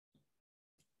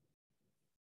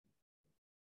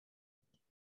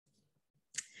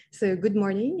So good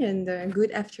morning and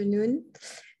good afternoon,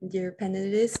 dear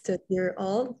panelists, dear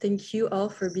all. Thank you all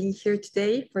for being here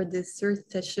today for this third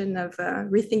session of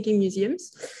Rethinking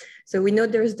Museums. So we know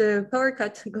there's the power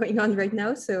cut going on right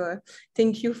now, so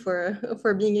thank you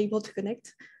for being able to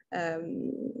connect.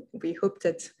 We hope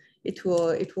that it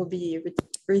will be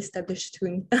reestablished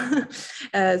soon.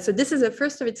 So this is a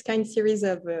first of its kind series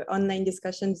of online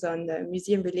discussions on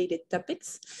museum-related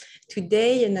topics.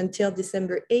 Today and until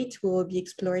December 8th, we will be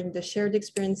exploring the shared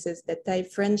experiences that tie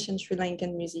French and Sri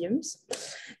Lankan museums.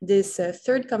 This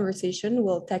third conversation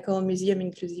will tackle museum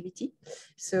inclusivity.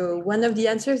 So one of the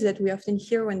answers that we often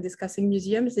hear when discussing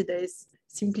museums is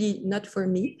simply not for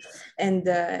me. And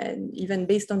even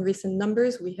based on recent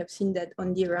numbers, we have seen that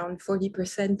only around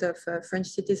 40% of French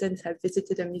citizens have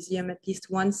visited a museum at least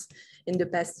once in the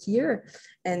past year.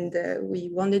 And we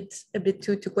wanted a bit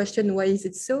to question why is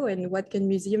it so and what can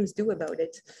museums do about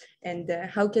it? And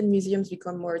how can museums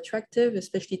become more attractive,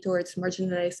 especially towards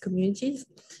marginalized communities?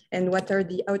 And what are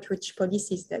the outreach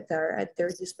policies that are at their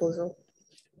disposal?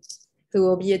 So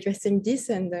we'll be addressing this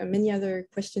and many other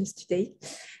questions today.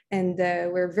 And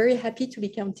we're very happy to be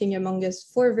counting among us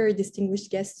 4 very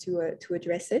distinguished guests to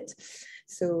address it.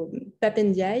 So Pape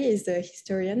Ndiaye is a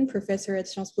historian, professor at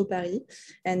Sciences Po Paris,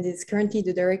 and is currently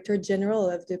the Director General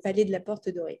of the Palais de la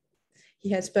Porte Dorée. He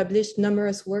has published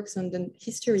numerous works on the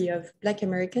history of Black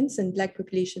Americans and Black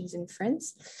populations in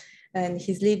France. And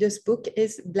his latest book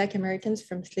is Black Americans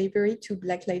from Slavery to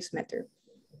Black Lives Matter.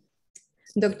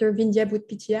 Dr. Vindhya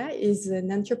Buthpitiya is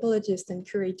an anthropologist and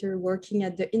curator working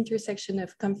at the intersection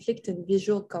of conflict and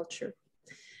visual culture.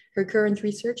 Her current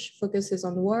research focuses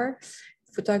on war,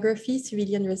 photography,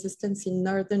 civilian resistance in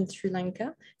northern Sri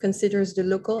Lanka, considers the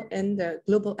local and the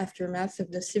global aftermath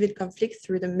of the civil conflict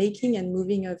through the making and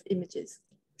moving of images.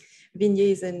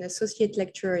 Vindhya is an associate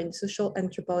lecturer in social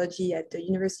anthropology at the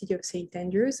University of St.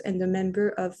 Andrews and a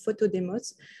member of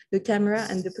Photodemos, the Camera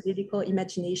and the Political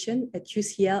Imagination at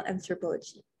UCL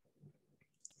Anthropology.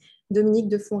 Dominique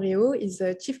de Font-Réaulx is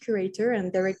a chief curator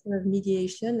and director of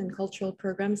mediation and cultural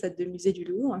programs at the Musée du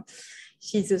Louvre.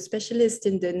 She's a specialist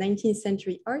in the 19th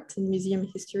century art and museum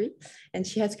history, and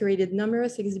she has curated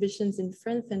numerous exhibitions in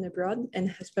France and abroad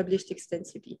and has published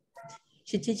extensively.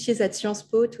 She teaches at Sciences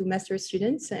Po to master's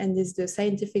students and is the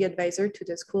scientific advisor to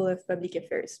the School of Public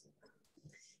Affairs.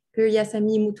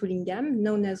 Periyasamy Mutulingam,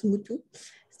 known as Mutu,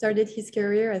 started his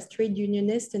career as trade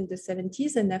unionist in the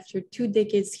 70s, and after 2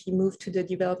 decades, he moved to the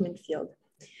development field.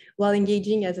 While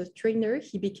engaging as a trainer,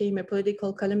 he became a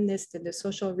political columnist and a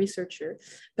social researcher,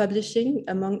 publishing,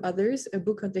 among others, a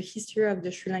book on the history of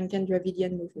the Sri Lankan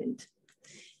Dravidian movement.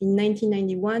 In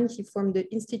 1991, he formed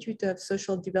the Institute of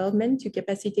Social Development to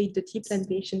capacitate the tea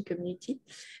plantation community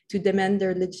to demand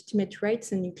their legitimate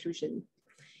rights and inclusion.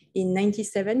 In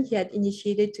 1997, he had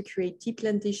initiated to create tea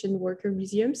plantation worker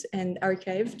museums and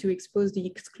archive to expose the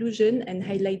exclusion and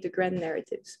highlight the grand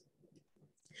narratives.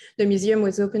 The museum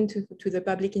was open to the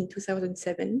public in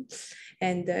 2007,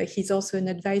 and he's also an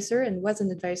advisor and was an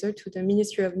advisor to the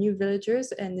Ministry of New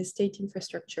Villagers and Estate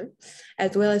Infrastructure,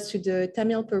 as well as to the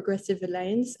Tamil Progressive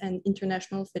Alliance and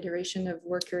International Federation of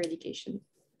Worker Education.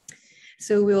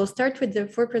 So we will start with the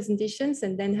 4 presentations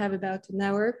and then have about an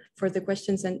hour for the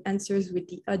questions and answers with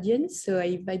the audience. So I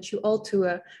invite you all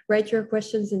to write your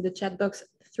questions in the chat box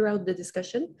throughout the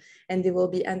discussion, and they will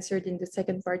be answered in the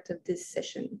second part of this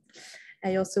session.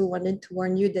 I also wanted to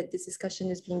warn you that this discussion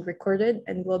is being recorded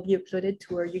and will be uploaded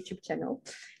to our YouTube channel,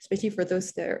 especially for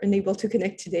those that are unable to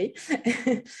connect today.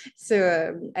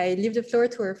 So I leave the floor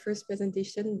to our first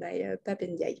presentation by Pape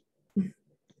Ndiaye.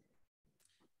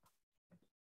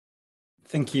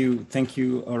 Thank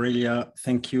you, Aurelia.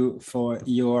 Thank you for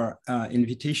your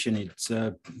invitation. It's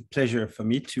a pleasure for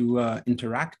me to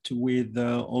interact with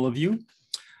all of you.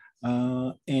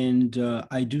 And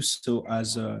I do so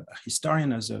as a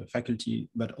historian, as a faculty,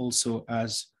 but also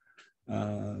as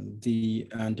the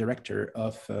director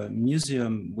of a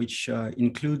museum, which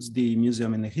includes the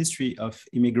Museum in the History of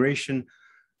Immigration.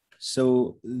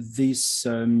 So this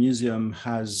museum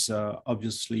has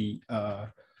obviously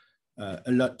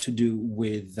a lot to do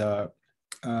with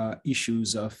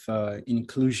issues of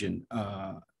inclusion.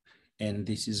 And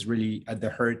this is really at the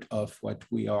heart of what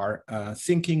we are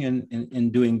thinking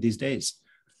and doing these days.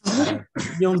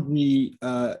 Beyond the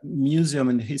Museum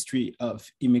and the History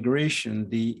of Immigration,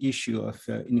 the issue of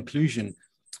inclusion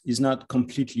is not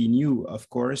completely new, of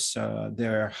course.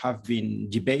 There have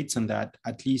been debates on that,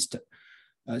 at least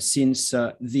since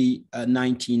the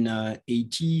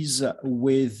 1980s,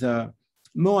 with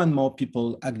more and more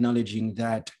people acknowledging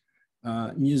that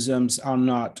museums are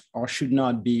not or should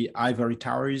not be ivory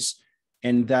towers,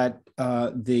 and that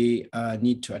they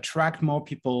need to attract more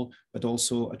people, but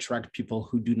also attract people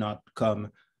who do not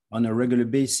come on a regular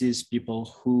basis, people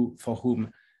for whom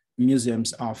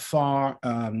museums are far,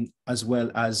 as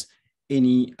well as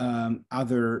any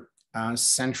other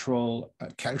central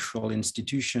cultural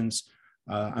institutions.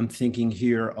 I'm thinking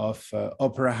here of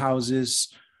opera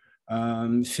houses,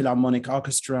 philharmonic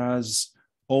orchestras,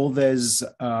 all those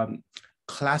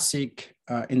classic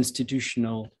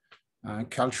institutional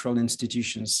cultural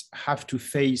institutions have to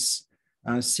face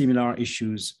similar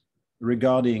issues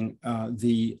regarding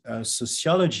the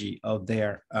sociology of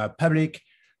their public,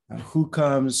 who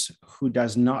comes, who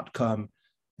does not come,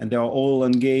 and they are all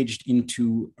engaged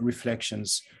into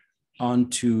reflections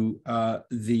onto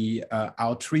the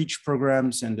outreach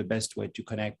programs and the best way to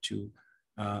connect to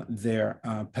their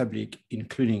public,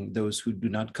 including those who do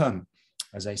not come.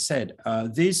 As I said,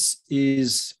 this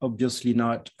is obviously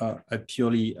not a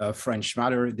purely French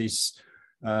matter.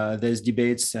 There's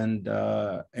debates and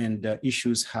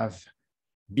issues have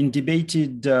been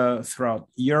debated throughout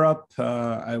Europe.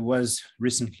 I was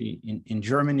recently in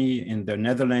Germany, in the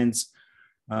Netherlands.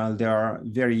 There are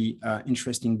very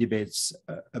interesting debates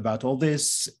about all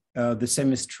this. The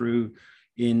same is true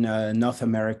in North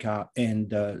America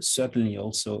and certainly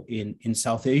also in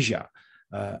South Asia,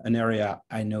 an area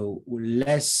I know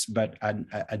less, but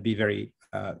I'd be very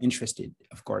interested,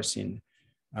 of course, in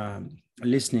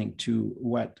listening to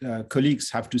what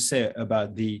colleagues have to say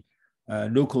about the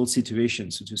local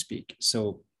situation, so to speak.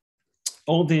 So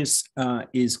all this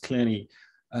is clearly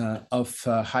of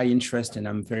high interest, and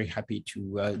I'm very happy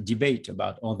to debate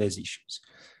about all these issues.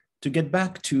 To get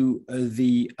back to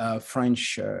the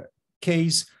French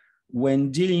case,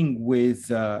 when dealing with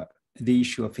the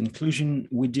issue of inclusion,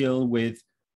 we deal with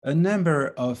a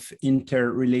number of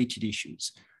interrelated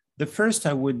issues. The first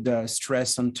I would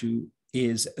stress onto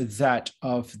is that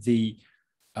of the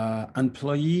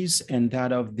employees and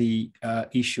that of the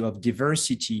issue of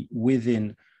diversity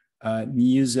within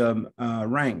museum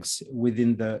ranks,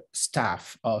 within the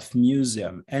staff of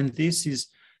museum. And this is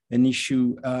an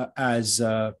issue as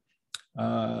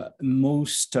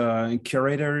most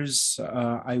curators,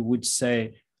 I would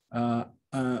say,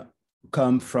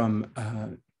 come from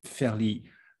fairly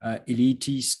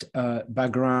elitist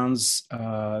backgrounds.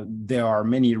 There are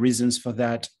many reasons for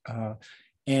that.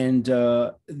 And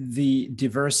the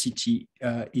diversity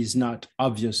is not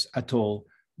obvious at all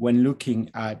when looking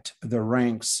at the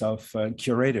ranks of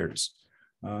curators.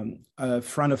 A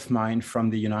friend of mine from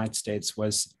the United States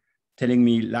was telling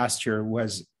me last year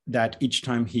that each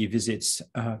time he visits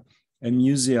a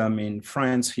museum in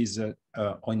France,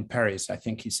 or in Paris, I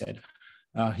think he said,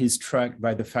 he's struck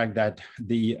by the fact that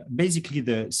basically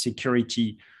the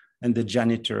security and the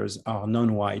janitors are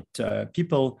non-white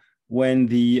people, when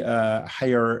the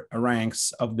higher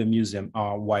ranks of the museum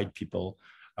are white people.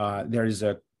 There is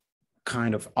a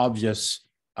kind of obvious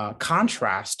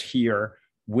contrast here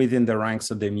within the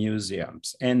ranks of the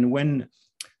museums. And when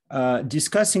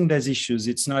discussing those issues,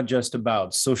 it's not just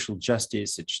about social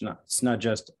justice. It's not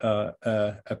just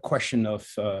a question of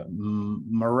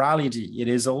morality. It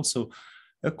is also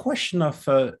a question of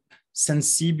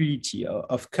sensibility,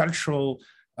 of cultural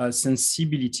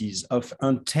sensibilities, of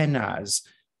antennas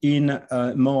in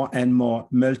more and more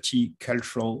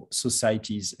multicultural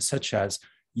societies, such as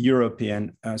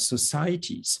European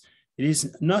societies. It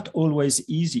is not always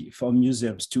easy for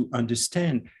museums to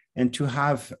understand and to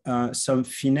have some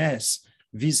finesse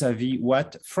vis-a-vis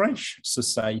what French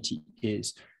society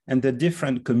is, and the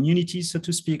different communities, so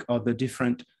to speak, or the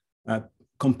different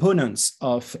components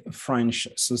of French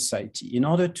society. In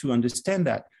order to understand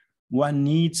that, one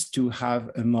needs to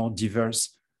have a more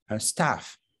diverse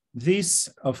staff. This,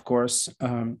 of course,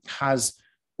 has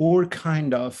all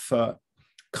kind of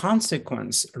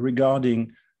consequence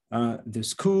regarding the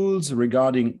schools,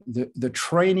 regarding the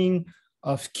training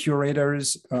of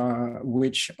curators,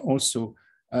 which also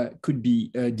could be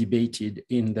debated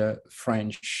in the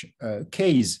French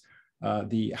case.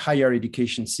 The higher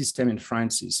education system in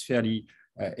France is fairly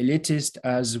elitist.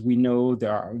 As we know,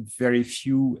 there are very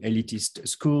few elitist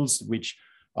schools, which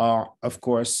are, of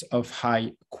course, of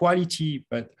high quality,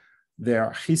 but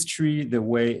their history, the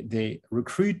way they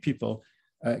recruit people,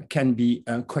 can be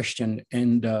questioned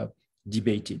and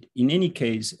debated. In any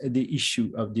case, the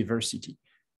issue of diversity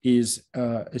is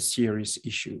a serious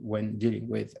issue when dealing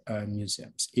with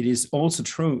museums. It is also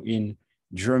true in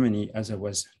Germany, as I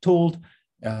was told,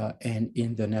 and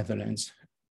in the Netherlands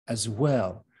as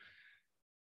well.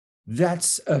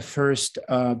 That's a first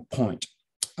point.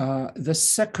 The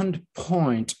second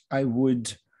point I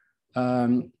would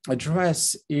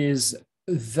address is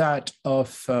that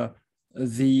of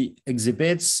the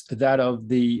exhibits, that of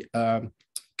the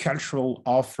cultural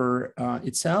offer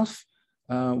itself,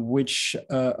 which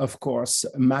of course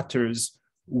matters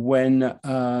when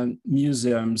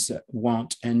museums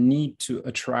want and need to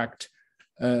attract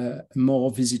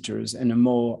more visitors and a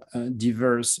more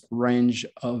diverse range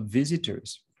of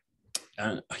visitors.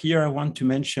 Here I want to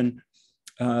mention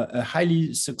a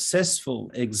highly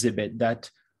successful exhibit that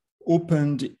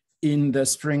opened in the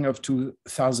spring of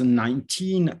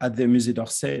 2019 at the Musée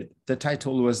d'Orsay. The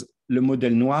title was Le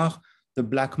Modèle Noir, the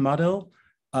Black Model,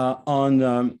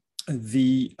 on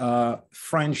the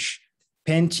French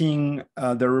painting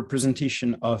the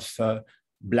representation of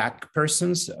Black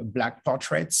persons, Black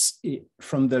portraits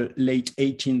from the late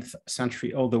 18th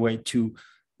century all the way to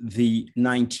the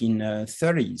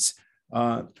 1930s.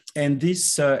 And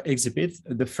this exhibit,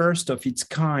 the first of its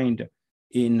kind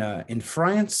in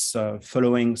France,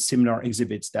 following similar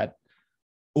exhibits that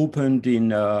opened in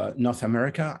North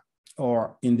America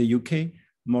or in the UK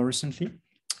more recently.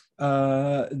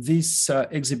 This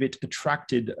exhibit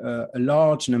attracted a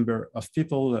large number of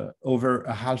people, over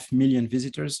 500,000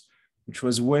 visitors, which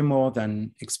was way more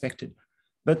than expected.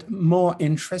 But more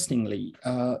interestingly,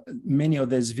 many of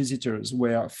these visitors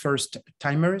were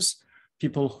first-timers,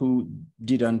 people who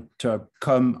didn't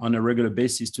come on a regular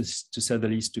basis, to say the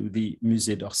least, to the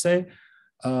Musée d'Orsay.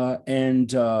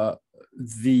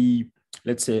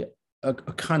 Let's say, a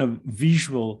kind of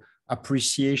visual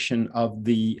appreciation of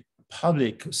the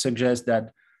public suggests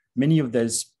that many of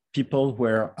these people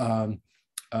were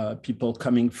people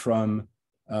coming from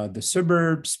the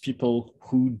suburbs, people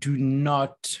who do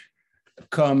not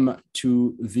come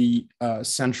to the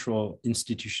central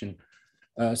institution,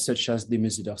 such as the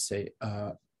Musée d'Orsay,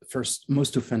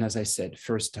 most often, as I said,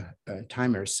 first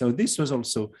timers. So this was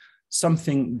also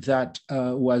something that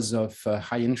was of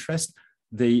high interest.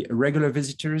 The regular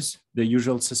visitors, the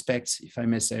usual suspects, if I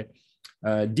may say,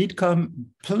 did come,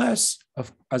 plus,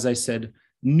 as I said,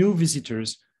 new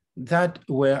visitors that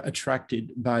were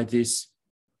attracted by this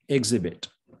exhibit.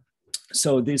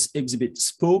 So this exhibit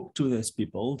spoke to these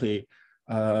people. They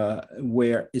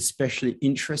were especially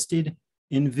interested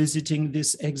in visiting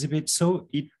this exhibit. So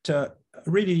it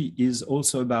really is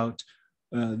also about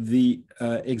the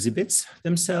exhibits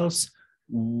themselves,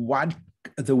 what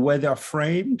the way they're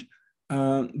framed,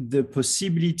 the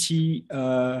possibility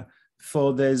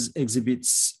for these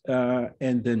exhibits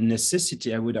and the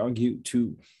necessity, I would argue,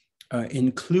 to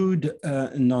include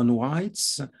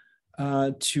non-whites,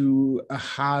 to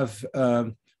have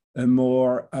a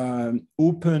more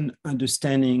open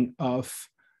understanding of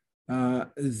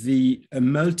the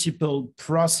multiple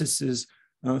processes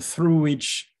through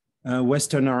which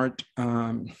Western art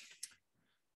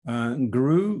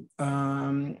grew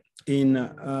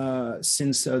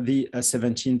since the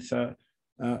 17th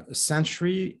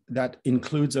century. That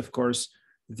includes, of course,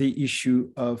 the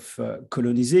issue of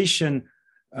colonization,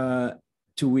 to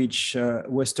which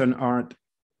Western art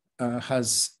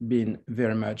has been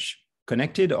very much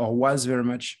connected, or was very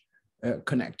much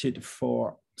connected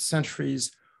for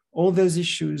centuries. All those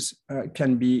issues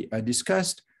can be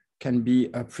discussed, can be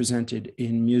presented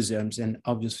in museums, and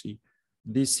obviously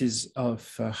this is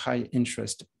of high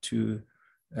interest to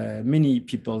many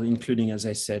people, including, as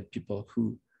I said, people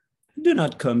who do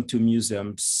not come to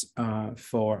museums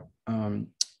for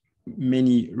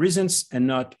many reasons, and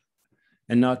not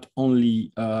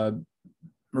only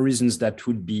reasons that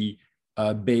would be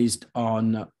based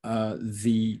on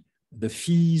the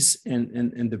fees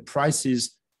and the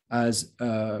prices, as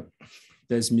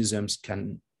these museums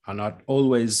are not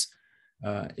always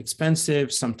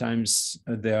expensive. Sometimes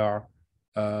they are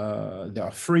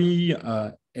free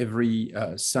every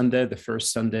Sunday, the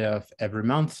first Sunday of every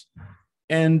month,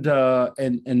 and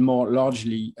more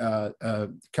largely,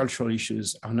 cultural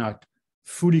issues are not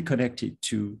fully connected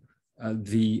to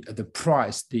the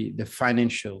price, the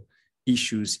financial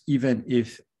issues, even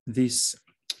if this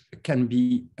can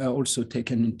be also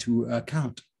taken into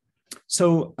account.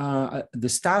 So the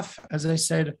staff, as I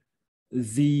said,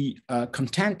 the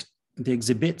content, the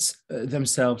exhibits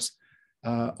themselves,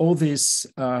 all this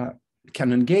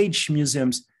can engage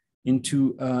museums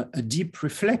into a deep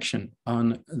reflection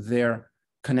on their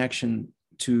connection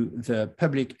to the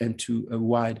public and to a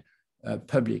wide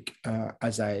public,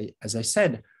 as I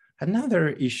said. Another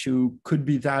issue could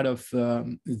be that of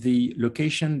the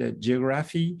location, the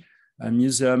geography.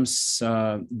 Museums,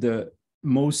 the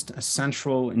most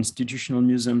central institutional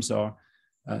museums are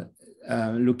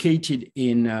located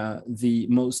in the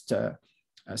most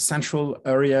central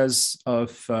areas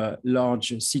of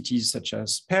large cities such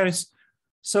as Paris.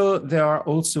 So there are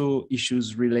also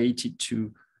issues related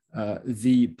to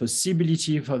the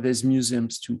possibility for these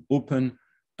museums to open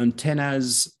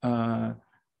antennas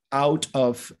out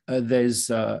of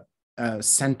these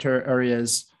center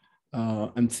areas.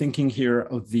 I'm thinking here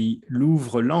of the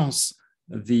Louvre Lens,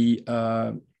 the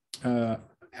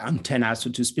antenna, so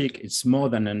to speak. It's more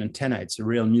than an antenna. It's a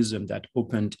real museum that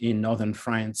opened in northern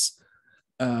France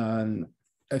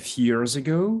a few years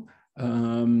ago.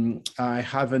 I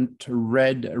haven't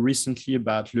read recently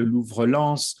about Le Louvre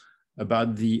Lens,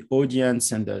 about the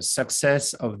audience and the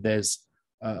success of this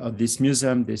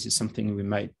museum. This is something we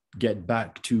might get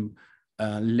back to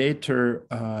later,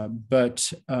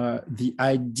 but the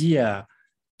idea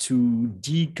to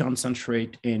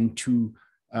deconcentrate and to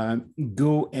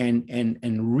go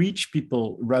and reach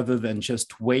people rather than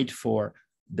just wait for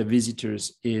the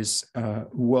visitors is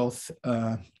worth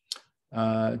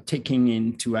taking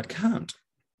into account.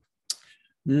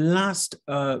 Last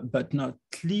but not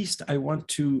least, I want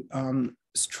to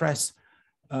stress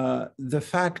the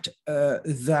fact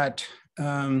that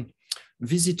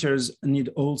visitors need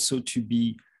also to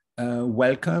be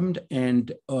welcomed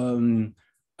and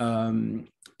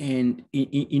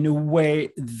in a way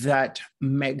that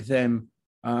make them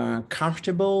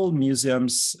comfortable.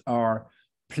 Museums are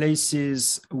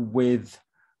places with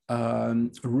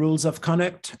rules of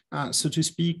conduct, so to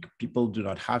speak. People do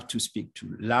not have to speak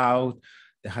too loud.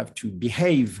 They have to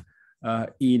behave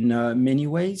in many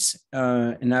ways.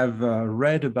 And I've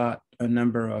read about a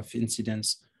number of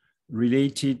incidents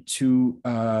related to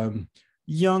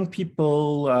young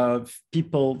people,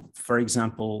 for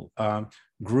example,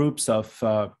 groups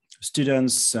of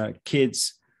students,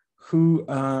 kids who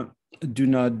do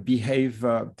not behave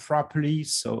properly.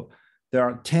 So there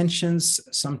are tensions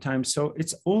sometimes. So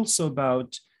it's also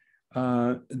about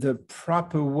the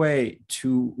proper way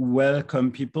to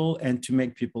welcome people and to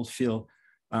make people feel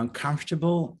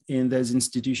comfortable in those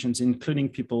institutions, including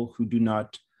people who do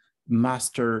not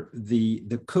master the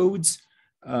codes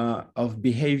of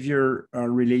behavior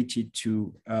related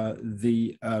to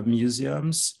the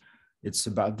museums. It's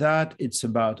about that. It's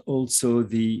about also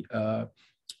the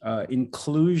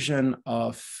inclusion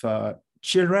of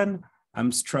children.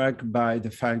 I'm struck by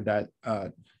the fact that,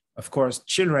 of course,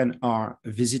 children are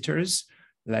visitors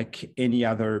like any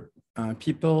other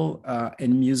people,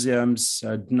 and museums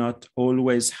do not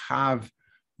always have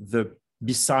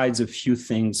besides a few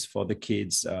things for the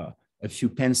kids, a few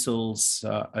pencils,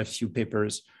 a few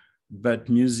papers, but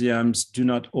museums do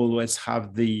not always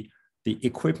have the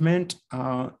equipment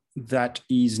that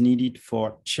is needed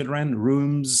for children,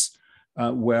 rooms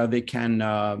where they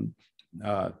can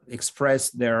express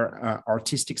their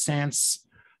artistic sense,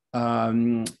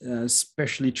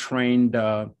 specially trained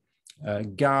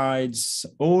guides,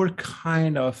 all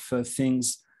kind of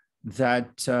things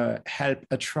that help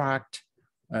attract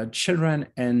children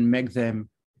and make them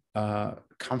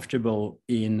comfortable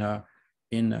in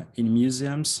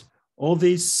museums. All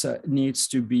this needs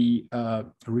to be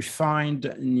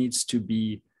refined, needs to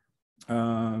be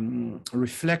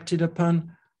reflected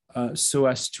upon, so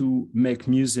as to make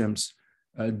museums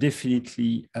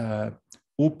definitely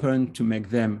open, to make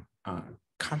them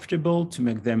comfortable, to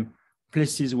make them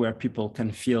places where people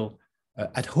can feel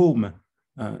at home,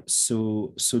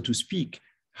 so to speak.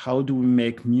 How do we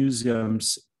make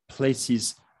museums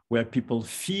places where people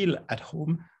feel at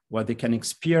home, where they can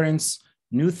experience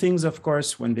new things, of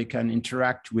course, when they can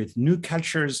interact with new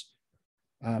cultures,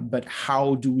 but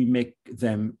how do we make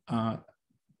them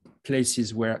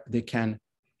places where they can,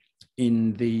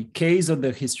 in the case of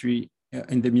the history,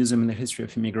 in the Museum and the History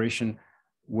of Immigration,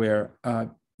 where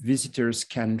visitors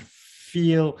can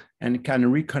feel and can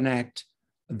reconnect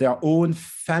their own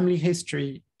family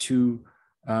history to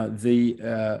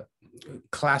the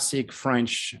classic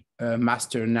French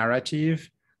master narrative,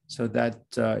 so that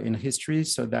in history,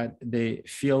 so that they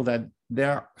feel that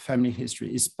their family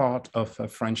history is part of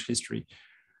French history.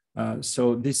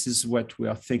 So this is what we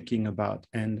are thinking about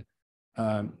and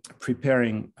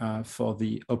preparing for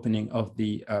the opening of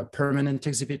the permanent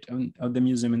exhibit of the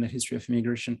Museum in the History of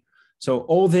Immigration. So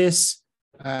all this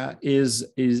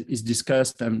is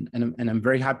discussed, and I'm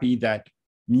very happy that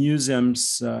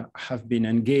museums have been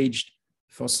engaged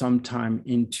for some time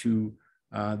into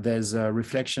these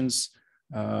reflections.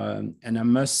 And I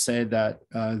must say that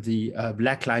the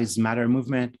Black Lives Matter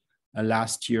movement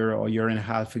last year or year and a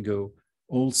half ago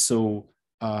also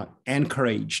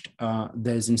encouraged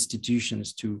these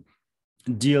institutions to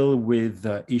deal with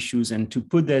issues and to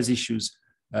put those issues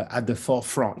at the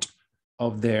forefront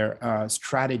of their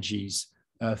strategies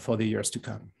for the years to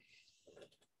come.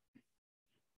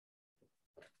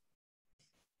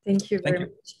 Thank you very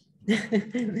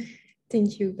much.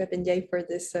 Thank you, Ndiaye, for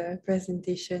this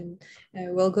presentation.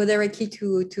 We'll go directly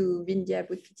to Vindhya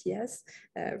Buthpitiya's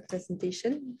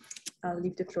presentation. I'll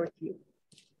leave the floor to you.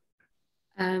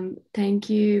 Thank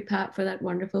you, Pat, for that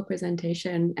wonderful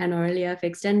presentation, and Aurelia for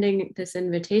extending this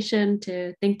invitation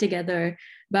to think together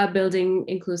about building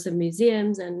inclusive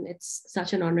museums. And it's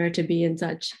such an honor to be in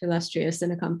such illustrious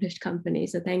and accomplished company.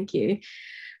 So thank you.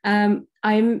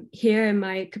 I'm here in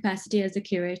my capacity as the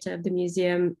curator of the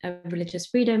Museum of Religious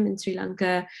Freedom in Sri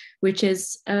Lanka, which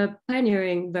is a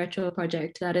pioneering virtual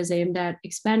project that is aimed at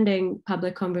expanding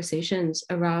public conversations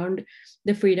around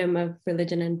the freedom of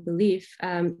religion and belief,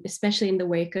 especially in the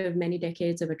wake of many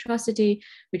decades of atrocity,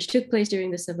 which took place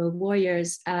during the civil war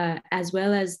years, as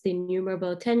well as the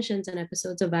innumerable tensions and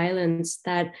episodes of violence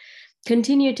that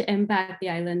continue to impact the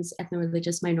island's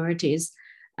ethno-religious minorities.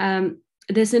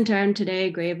 This in turn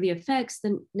today gravely affects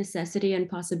the necessity and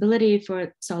possibility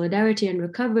for solidarity and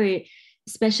recovery,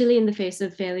 especially in the face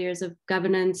of failures of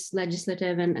governance,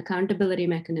 legislative, and accountability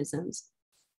mechanisms.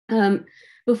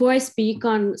 Before I speak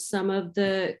on some of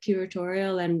the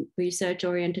curatorial and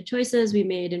research-oriented choices we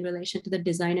made in relation to the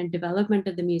design and development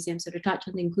of the museum, so to touch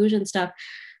on the inclusion stuff,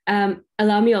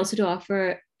 allow me also to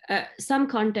offer some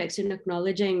context in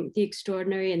acknowledging the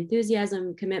extraordinary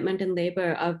enthusiasm, commitment, and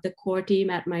labor of the core team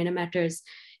at Minor Matters,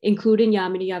 including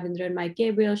Yamini Yavindra and Mike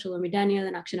Gabriel, Shalomi Daniel,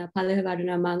 and Akshana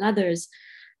Palehevaduna, among others.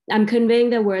 I'm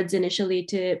conveying their words initially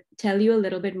to tell you a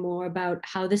little bit more about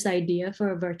how this idea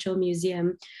for a virtual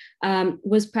museum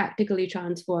was practically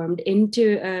transformed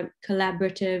into a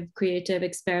collaborative, creative,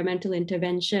 experimental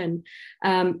intervention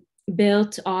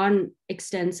built on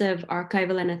extensive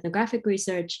archival and ethnographic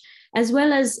research, as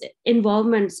well as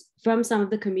involvements from some of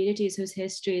the communities whose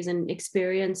histories and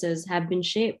experiences have been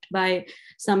shaped by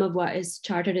some of what is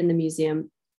charted in the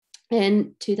museum.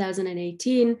 In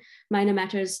 2018, Minor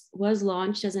Matters was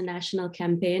launched as a national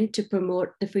campaign to promote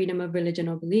the freedom of religion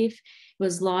or belief. It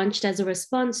was launched as a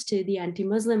response to the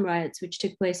anti-Muslim riots, which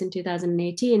took place in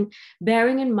 2018,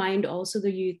 bearing in mind also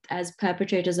the youth as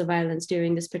perpetrators of violence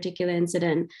during this particular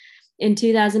incident. In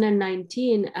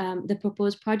 2019, the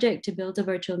proposed project to build a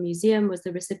virtual museum was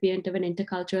the recipient of an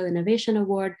Intercultural Innovation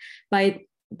Award by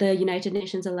the United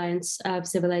Nations Alliance of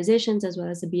Civilizations, as well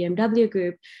as the BMW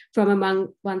Group, from among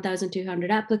 1,200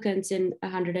 applicants in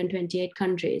 128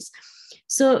 countries.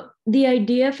 So the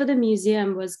idea for the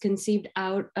museum was conceived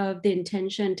out of the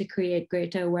intention to create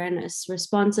greater awareness,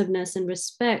 responsiveness, and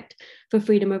respect for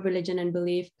freedom of religion and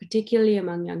belief, particularly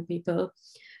among young people.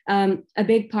 A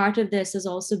big part of this has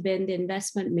also been the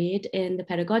investment made in the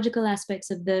pedagogical aspects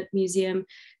of the museum,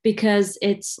 because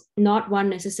it's not one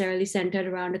necessarily centered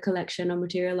around a collection of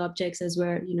material objects as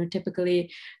we're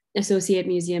typically associate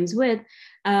museums with,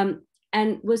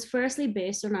 and was firstly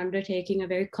based on undertaking a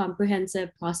very comprehensive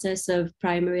process of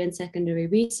primary and secondary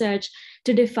research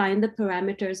to define the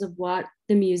parameters of what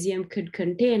the museum could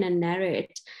contain and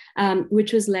narrate,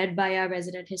 which was led by our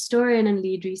resident historian and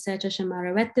lead researcher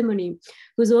Shamara Wettimuni,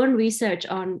 whose own research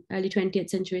on early 20th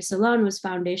century Ceylon was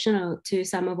foundational to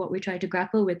some of what we try to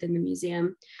grapple with in the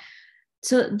museum.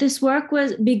 So this work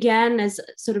began as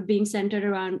sort of being centered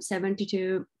around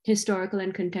 72 historical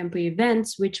and contemporary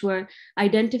events, which were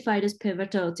identified as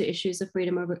pivotal to issues of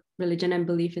freedom of religion and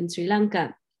belief in Sri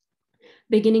Lanka.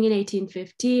 Beginning in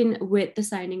 1815 with the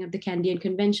signing of the Kandyan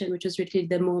Convention, which was really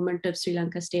the moment of Sri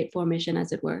Lanka state formation,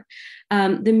 as it were.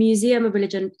 The Museum of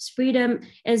Religious Freedom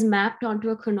is mapped onto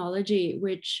a chronology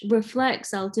which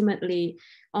reflects ultimately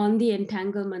on the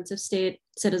entanglements of state,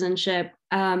 citizenship,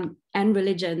 and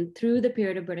religion through the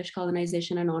period of British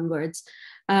colonization and onwards,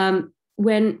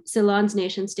 when Ceylon's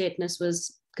nation stateness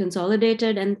was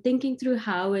consolidated, and thinking through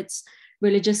how its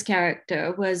religious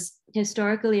character was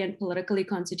historically and politically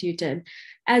constituted,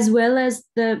 as well as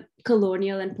the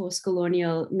colonial and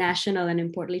post-colonial, national, and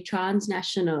importantly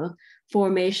transnational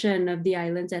formation of the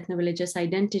island's ethno-religious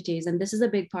identities. And this is a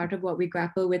big part of what we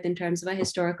grapple with in terms of our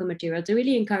historical material, to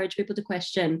really encourage people to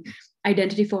question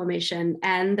identity formation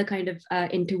and the kind of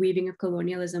interweaving of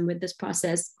colonialism with this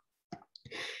process.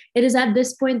 It is at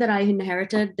this point that I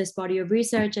inherited this body of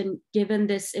research, and given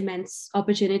this immense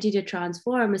opportunity to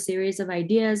transform a series of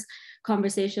ideas,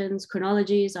 conversations,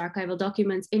 chronologies, archival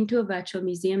documents into a virtual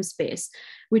museum space,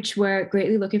 which we're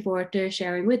greatly looking forward to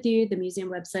sharing with you. The museum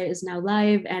website is now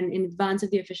live, and in advance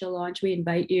of the official launch, we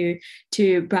invite you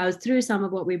to browse through some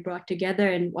of what we brought together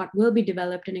and what will be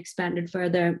developed and expanded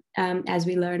further as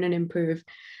we learn and improve.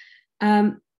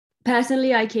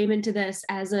 Personally, I came into this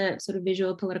as a sort of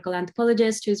visual political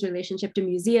anthropologist whose relationship to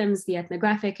museums, the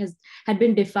ethnographic, had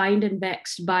been defined and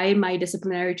vexed by my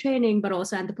disciplinary training, but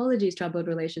also anthropology's troubled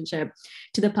relationship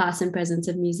to the past and presence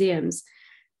of museums.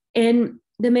 In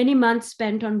the many months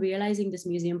spent on realizing this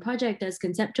museum project as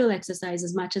conceptual exercise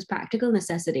as much as practical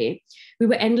necessity, we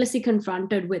were endlessly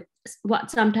confronted with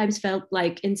what sometimes felt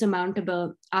like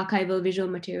insurmountable archival visual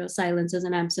material silences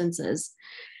and absences.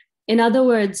 In other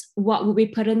words, what would we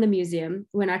put in the museum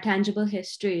when our tangible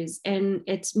histories in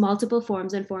its multiple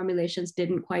forms and formulations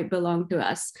didn't quite belong to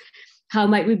us? How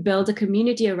might we build a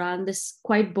community around this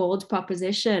quite bold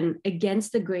proposition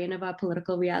against the grain of our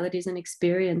political realities and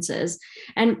experiences?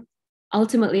 And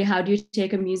ultimately, how do you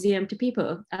take a museum to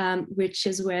people, which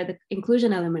is where the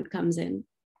inclusion element comes in?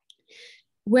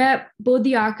 Where both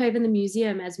the archive and the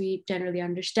museum, as we generally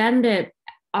understand it,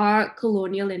 are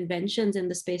colonial inventions in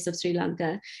the space of Sri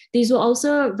Lanka, these were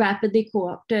also rapidly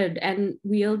co-opted and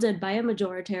wielded by a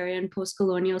majoritarian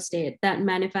post-colonial state that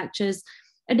manufactures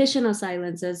additional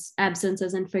silences,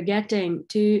 absences, and forgetting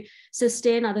to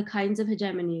sustain other kinds of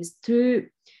hegemonies through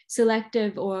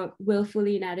selective or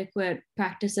willfully inadequate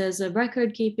practices of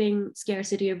record keeping,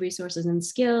 scarcity of resources and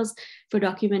skills for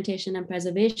documentation and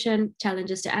preservation,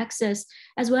 challenges to access,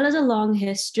 as well as a long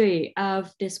history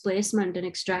of displacement and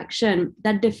extraction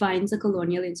that defines the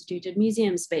colonial instituted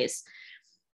museum space.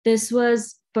 This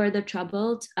was further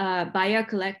troubled by our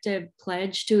collective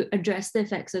pledge to address the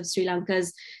effects of Sri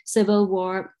Lanka's civil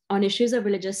war on issues of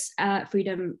religious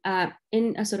freedom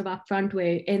in a sort of upfront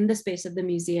way in the space of the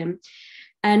museum.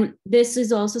 And this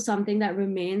is also something that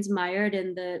remains mired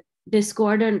in the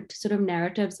discordant sort of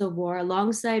narratives of war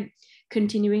alongside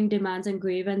continuing demands and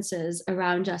grievances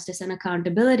around justice and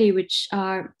accountability, which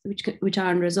are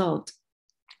unresolved.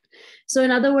 So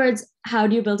in other words, how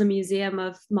do you build a museum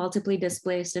of multiply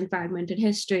displaced and fragmented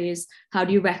histories? How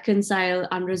do you reconcile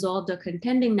unresolved or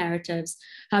contending narratives?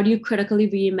 How do you critically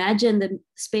reimagine the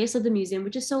space of the museum,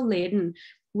 which is so laden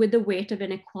with the weight of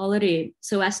inequality,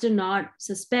 so as to not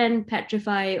suspend,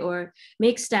 petrify, or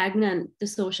make stagnant the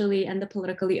socially and the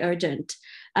politically urgent,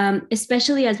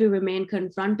 especially as we remain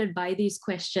confronted by these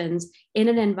questions in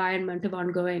an environment of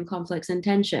ongoing conflicts and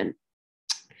tension.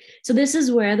 So this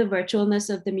is where the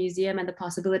virtualness of the museum and the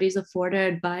possibilities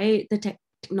afforded by the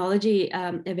technology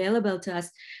available to us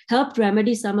helped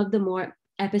remedy some of the more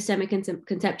epistemic and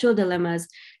conceptual dilemmas,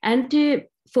 and to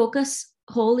focus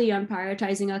wholly on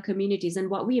prioritizing our communities and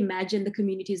what we imagine the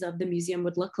communities of the museum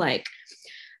would look like.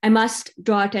 I must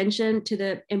draw attention to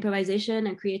the improvisation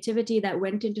and creativity that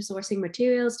went into sourcing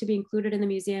materials to be included in the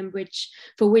museum,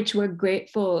 for which we're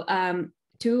grateful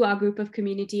to our group of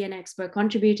community and expert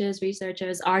contributors,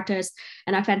 researchers, artists,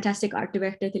 and our fantastic art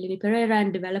director, Thilini Pereira,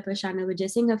 and developer Shanil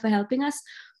Vijayasinghe for helping us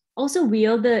also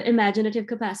wield the imaginative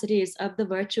capacities of the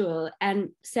virtual and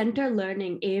center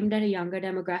learning aimed at a younger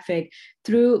demographic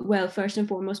through, well, first and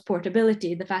foremost,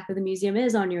 portability, the fact that the museum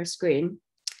is on your screen,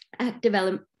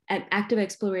 active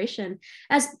exploration,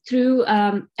 as through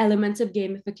elements of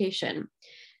gamification.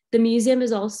 The museum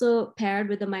is also paired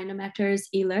with the Minor Matters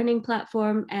e-learning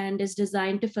platform and is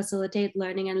designed to facilitate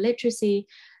learning and literacy,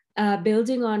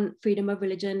 building on freedom of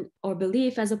religion or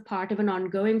belief as a part of an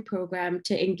ongoing program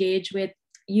to engage with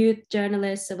youth,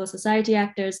 journalists, civil society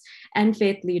actors, and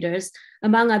faith leaders,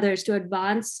 among others, to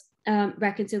advance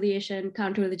reconciliation,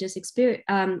 counter-religious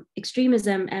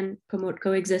extremism, and promote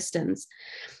coexistence.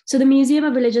 So the Museum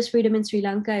of Religious Freedom in Sri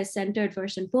Lanka is centered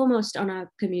first and foremost on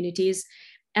our communities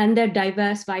and their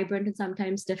diverse, vibrant, and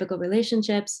sometimes difficult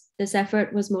relationships. This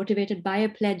effort was motivated by a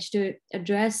pledge to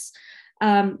address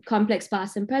complex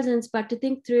past and presents, but to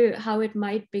think through how it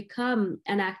might become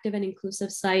an active and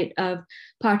inclusive site of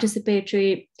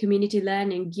participatory community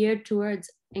learning geared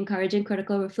towards encouraging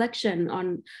critical reflection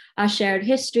on our shared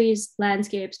histories,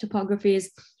 landscapes, topographies,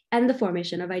 and the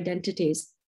formation of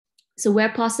identities. So where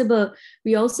possible,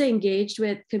 we also engaged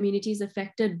with communities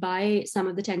affected by some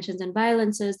of the tensions and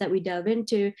violences that we delve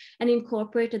into and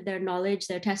incorporated their knowledge,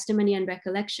 their testimony and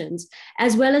recollections,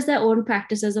 as well as their own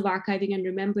practices of archiving and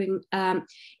remembering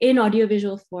in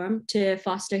audiovisual form to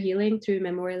foster healing through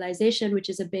memorialization, which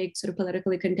is a big sort of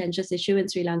politically contentious issue in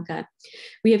Sri Lanka.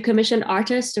 We have commissioned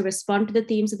artists to respond to the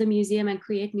themes of the museum and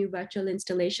create new virtual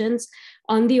installations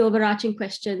on the overarching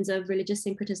questions of religious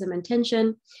syncretism and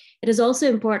tension. It is also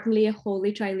importantly a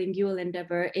wholly trilingual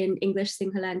endeavor in English,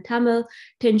 Sinhala, and Tamil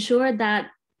to ensure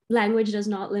that language does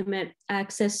not limit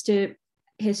access to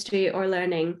history or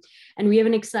learning. And we have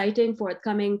an exciting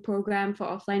forthcoming program for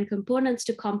offline components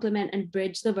to complement and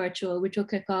bridge the virtual, which will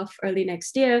kick off early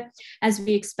next year as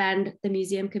we expand the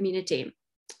museum community.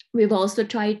 We've also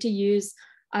tried to use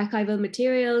archival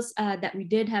materials that we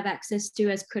did have access to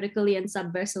as critically and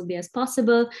subversively as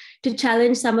possible to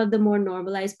challenge some of the more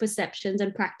normalized perceptions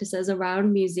and practices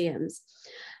around museums.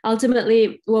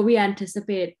 Ultimately, what we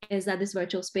anticipate is that this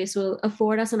virtual space will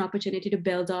afford us an opportunity to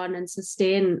build on and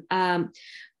sustain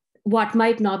what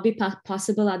might not be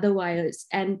possible otherwise,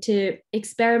 and to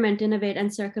experiment, innovate,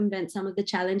 and circumvent some of the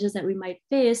challenges that we might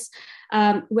face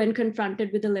when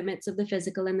confronted with the limits of the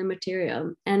physical and the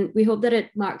material. And we hope that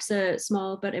it marks a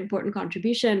small but important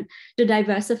contribution to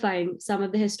diversifying some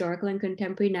of the historical and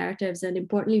contemporary narratives, and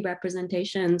importantly,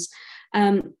 representations,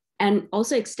 and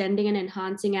also extending and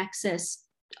enhancing access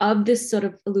of this sort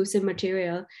of elusive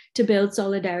material to build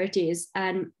solidarities,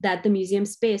 and that the museum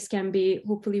space can be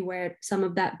hopefully where some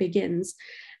of that begins,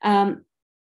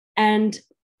 and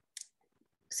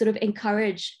sort of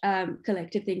encourage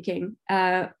collective thinking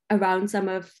around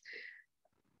some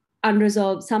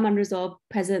unresolved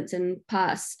presence and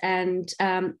past, and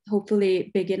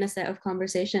hopefully begin a set of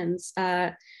conversations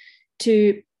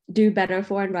to do better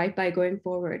for and right by going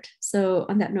forward. So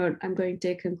on that note, I'm going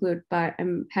to conclude, but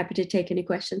I'm happy to take any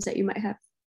questions that you might have.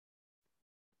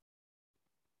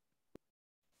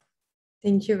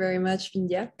 Thank you very much,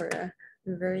 Vindhya, for a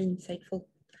very insightful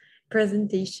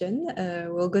presentation.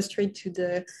 We'll go straight to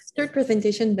the third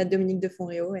presentation by Dominique de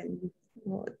Font-Réaulx,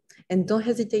 and don't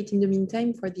hesitate in the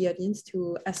meantime for the audience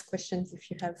to ask questions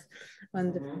if you have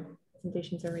on the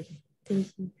presentations already. Thank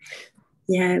you.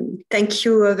 Yeah, thank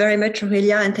you very much,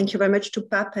 Aurelia, and thank you very much to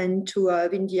Pap and to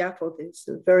Vindhya for this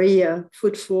very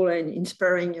fruitful and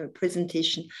inspiring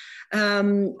presentation.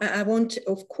 I want,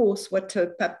 of course, what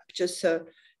Pap just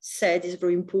said is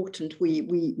very important.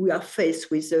 We are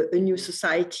faced with a new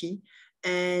society,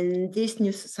 and this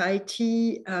new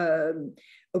society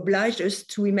obliged us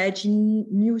to imagine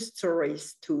new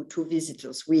stories to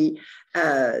visitors.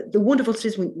 The wonderful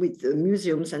thing with the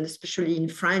museums, and especially in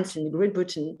France and Great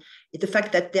Britain, is the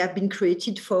fact that they have been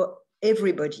created for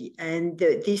everybody. And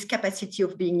this capacity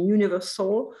of being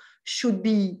universal should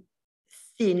be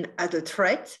seen as a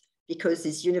threat, because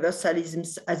this universalism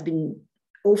has been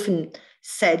often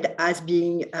said as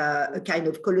being a kind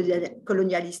of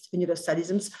colonialist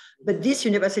universalisms, but this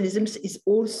universalism is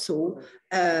also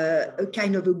a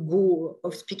kind of a goal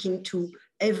of speaking to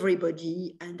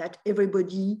everybody, and that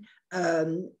everybody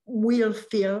will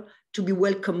feel to be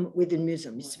welcome within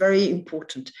museum. It's very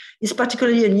important. It's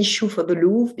particularly an issue for the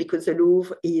Louvre, because the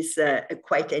Louvre is a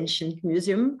quite ancient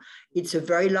museum. It's a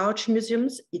very large museum.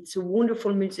 It's a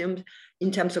wonderful museum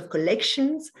in terms of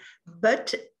collections,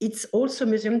 but it's also a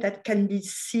museum that can be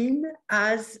seen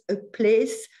as a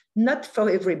place not for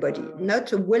everybody,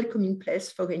 not a welcoming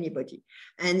place for anybody.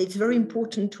 And it's very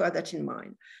important to have that in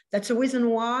mind. That's the reason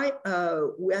why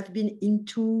we have been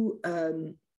into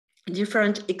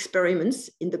different experiments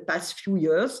in the past few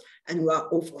years, and we are,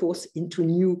 of course, into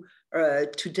new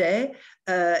today,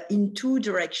 in two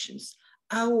directions.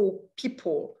 How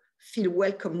people feel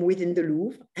welcome within the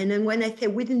Louvre. And then when I say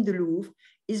within the Louvre,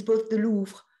 is both the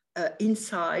Louvre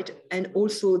inside and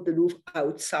also the Louvre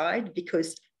outside,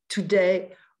 because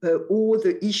today, all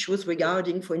the issues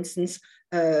regarding, for instance,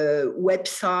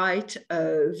 website,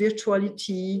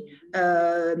 virtuality,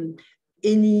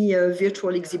 any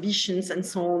virtual exhibitions and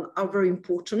so on are very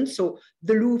important. So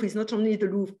the Louvre is not only the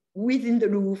Louvre, within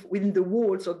the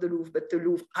walls of the Louvre, but the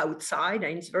Louvre outside.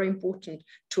 And it's very important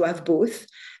to have both.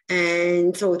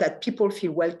 And so that people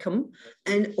feel welcome,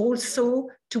 and also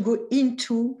to go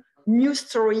into new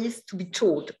stories to be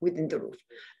told within the Louvre.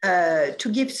 To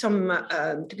give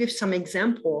some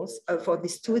examples for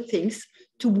these two things,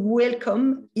 to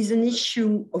welcome is an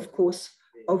issue, of course,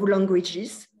 of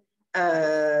languages,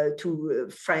 to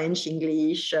French,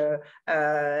 English,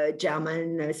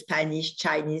 German, Spanish,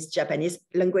 Chinese, Japanese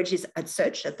languages as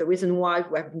such. That's the reason why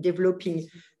we have been developing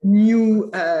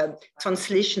new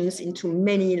translations into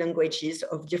many languages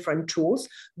of different tools.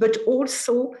 But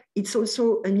also, it's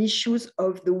also an issue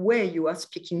of the way you are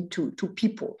speaking to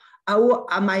people. How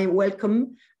am I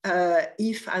welcome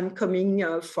if I'm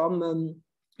coming from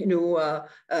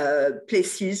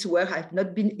places where I've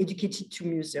not been educated to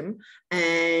museum?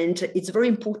 And it's very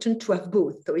important to have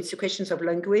both. So it's a question of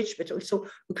language, but also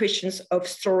a question of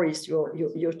stories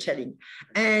you're telling.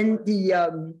 And the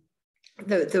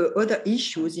other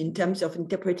issues in terms of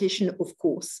interpretation, of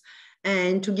course.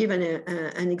 And to give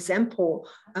an example,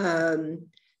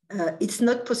 it's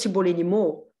not possible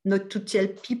anymore not to tell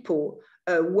people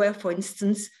where, for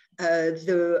instance,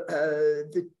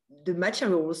 the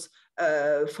materials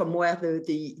from where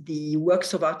the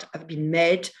works of art have been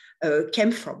made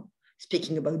came from.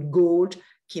 Speaking about gold,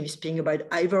 speaking about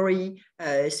ivory,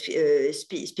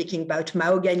 speaking about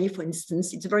mahogany, for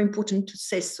instance, it's very important to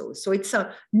say so. So it's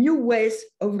a new ways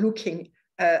of looking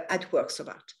at works of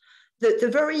art.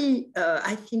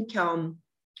 I think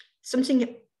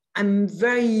something I'm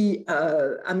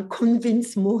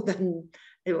convinced more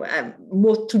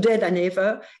today than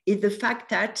ever, is the fact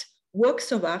that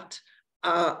works of art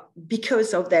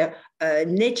because of their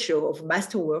nature of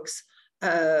masterworks,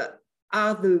 are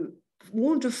the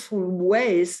wonderful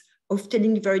ways of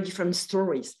telling very different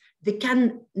stories. They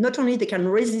can, not only they can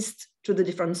resist to the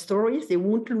different stories, they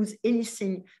won't lose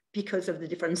anything because of the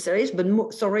different stories, but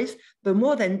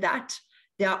more than that,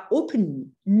 they are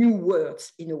opening new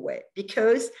worlds in a way,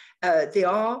 because they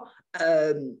are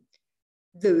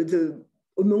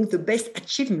among the best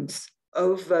achievements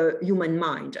of human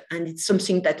mind. And it's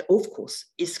something that, of course,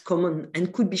 is common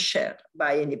and could be shared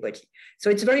by anybody. So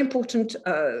it's very important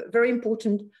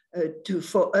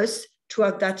for us to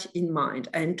have that in mind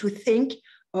and to think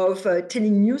of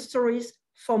telling new stories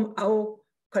from our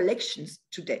collections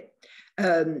today.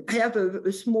 I have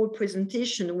a small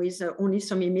presentation with only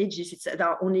some images. There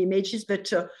are only images, but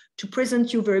to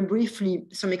present you very briefly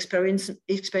some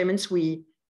experiments we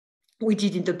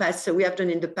did in the past. So we have done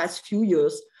in the past few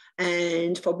years,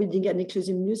 and for building and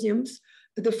inclusive museums.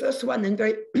 The first one, and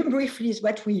very briefly, is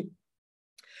what we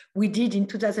did in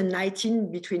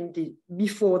 2019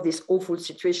 before this awful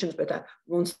situations, but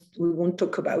we won't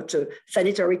talk about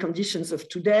sanitary conditions of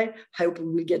today. I hope we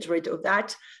will get rid of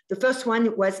that. The first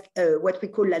one was what we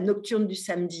call La Nocturne du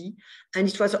Samedi, and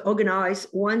it was organized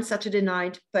one Saturday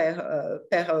night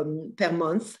per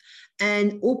month,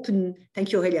 and open.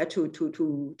 Thank you, Aurelia, to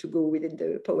go within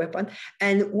the PowerPoint.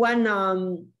 And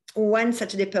one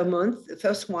Saturday per month, the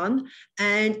first one,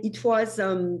 and it was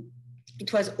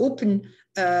open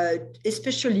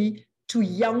especially to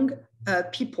young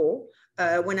people.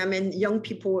 When I mean young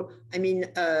people, I mean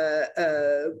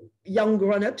young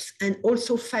grown-ups and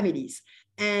also families.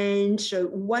 And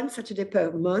one Saturday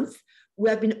per month, we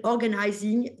have been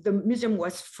organizing. The museum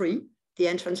was free. The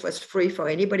entrance was free for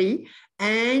anybody,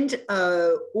 and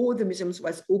all the museums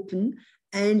was open.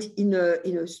 And in a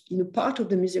part of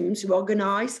the museums, we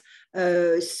organize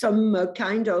some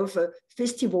kind of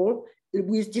festival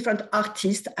with different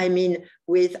artists, I mean,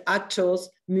 with actors,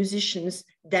 musicians,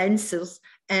 dancers,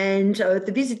 and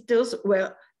the visitors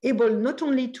were able not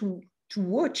only to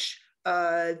watch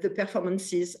the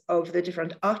performances of the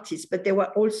different artists, but they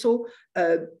were also,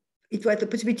 it was the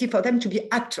possibility for them to be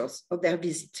actors of their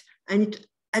visit. And it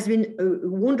has been a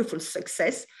wonderful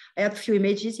success. I have a few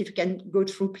images, if you can go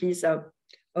through, please,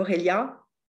 Aurelia.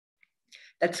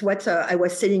 That's what I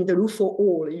was saying, the Louvre for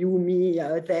all, you, me,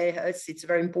 they, us, it's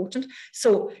very important.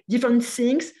 So different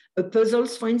things,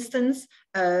 puzzles, for instance,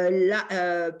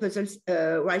 puzzles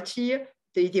right here,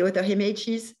 the other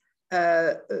images,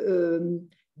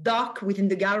 dark within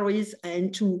the galleries,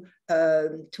 and to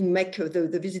make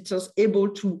the visitors able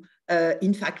to,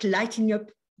 in fact, lighting up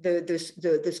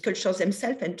the sculptures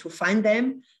themselves and to find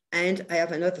them. And I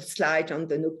have another slide on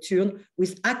the Nocturne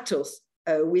with actors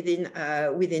within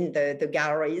the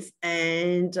galleries,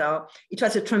 and it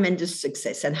was a tremendous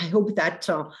success. And I hope that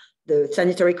the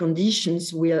sanitary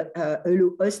conditions will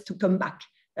allow us to come back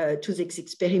to this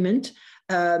experiment.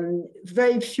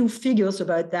 Very few figures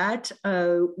about that.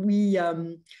 We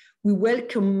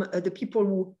welcome the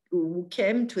people who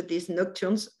came to these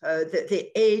nocturnes.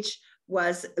 The age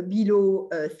was below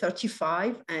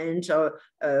 35, and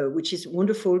which is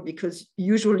wonderful, because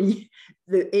usually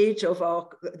the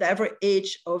average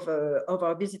age of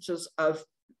our visitors of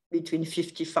between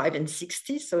 55 and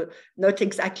 60, so not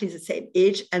exactly the same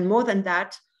age. And more than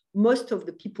that, most of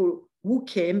the people who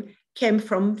came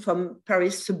from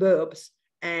Paris suburbs,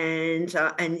 and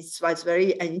it was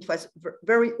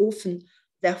very often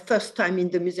their first time in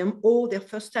the museum, or their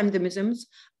first time in the museums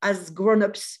as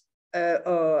grown-ups.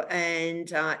 And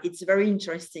it's very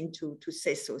interesting to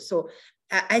say so. So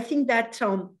I think that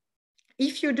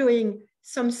if you're doing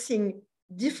something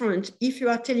different, if you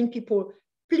are telling people,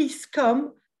 please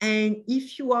come, and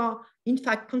if you are, in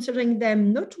fact, considering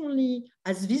them not only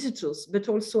as visitors, but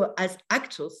also as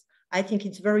actors, I think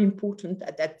it's very important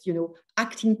that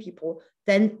acting people,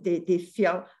 then they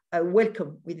feel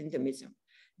welcome within the museum.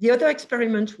 The other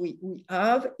experiment we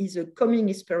have is a coming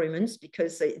experiment,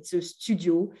 because it's a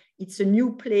studio. It's a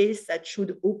new place that should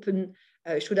have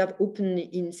opened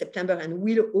in September and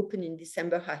will open in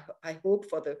December, I hope,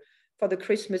 for the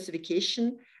Christmas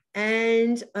vacation.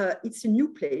 And it's a new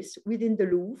place within the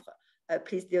Louvre.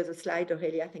 Please, the other slide,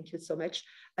 Aurelia, thank you so much.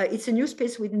 It's a new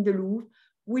space within the Louvre,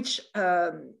 which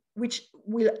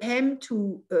will aim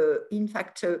to, in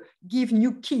fact, give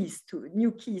new keys to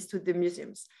the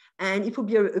museums. And it will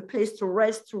be a place to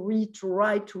rest, to read, to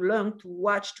write, to learn, to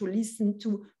watch, to listen,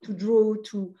 to draw,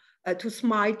 to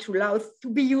smile, to laugh, to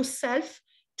be yourself,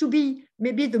 to be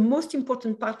maybe the most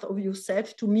important part of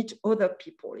yourself, to meet other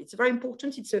people. It's very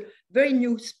important. It's a very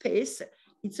new space.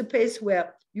 It's a place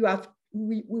where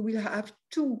we will have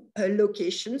two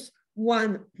locations,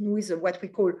 one with what we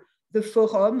call the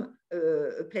forum,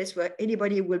 a place where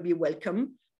anybody will be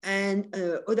welcome, and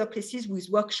other places with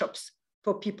workshops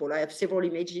for people. I have several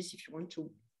images if you want to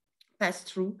pass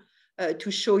through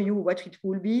to show you what it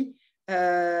will be.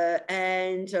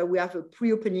 And we have a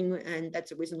pre-opening, and that's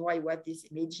the reason why we have these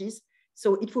images.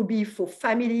 So it will be for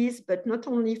families, but not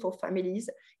only for families,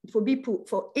 it will be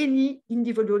for any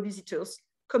individual visitors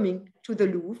coming to the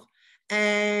Louvre.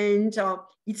 And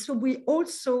it will be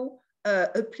also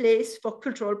a place for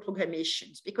cultural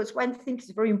programations, because one thing is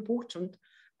very important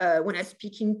when I'm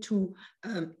speaking to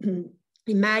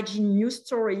imagine new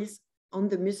stories on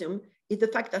the museum is the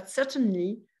fact that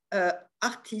certainly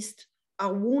artists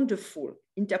are wonderful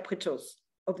interpreters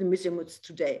of the museum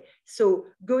today. So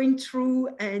going through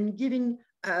and giving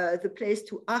the place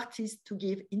to artists to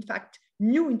give, in fact,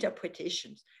 new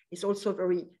interpretations is also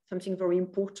something very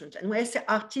important. And when I say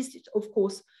artists, it's of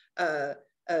course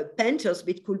painters,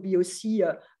 but it could be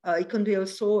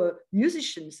also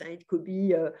musicians, and it could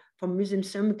be from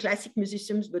museums, classic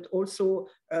musicians, but also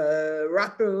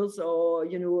rappers or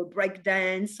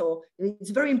breakdance. Or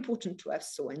it's very important to have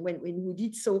so. And when we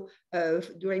did so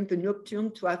during the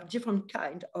nocturne, to have different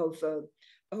kind of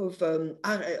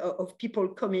people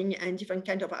coming and different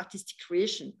kind of artistic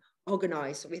creation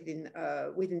organized within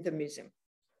the museum.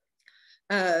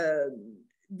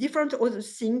 Different other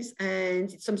things,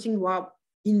 and it's something we are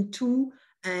into,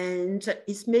 and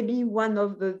it's maybe one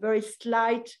of the very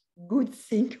slight good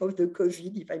things of the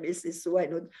COVID, if I may say so.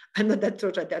 I'm not that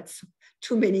sure that that's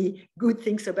too many good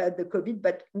things about the COVID,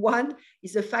 but one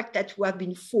is the fact that we have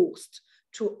been forced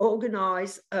to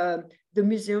organize the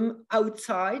museum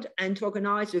outside and to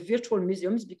organize the virtual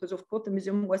museums, because of course the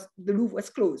Louvre was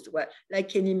closed,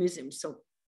 like any museum. So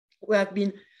we have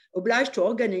been obliged to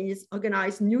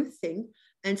organize new things.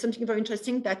 And something very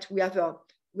interesting that we have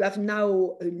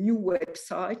now a new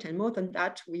website, and more than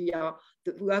that, we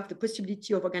have the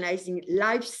possibility of organizing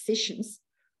live sessions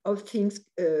of things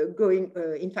taking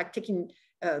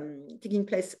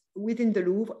place within the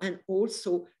Louvre, and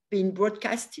also being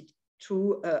broadcasted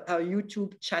through our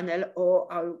YouTube channel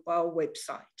or our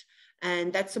website.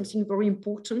 And that's something very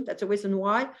important. That's the reason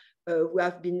why we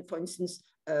have been, for instance,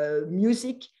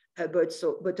 music,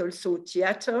 but also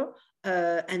theater,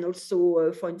 and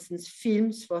also, for instance,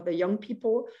 films for the young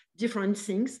people, different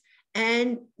things.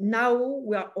 And now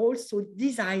we are also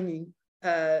designing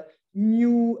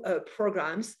new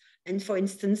programs. And for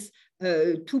instance,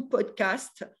 2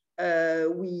 podcasts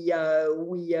we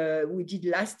did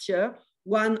last year.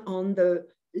 One on the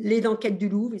Les Enquêtes du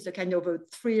Louvre, is a kind of a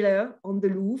thriller on the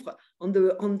Louvre, on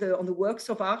the works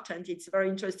of art, and it's very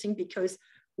interesting because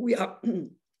we are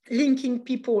linking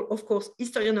people, of course,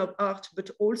 historians of art, but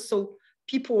also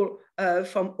people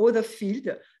from other fields,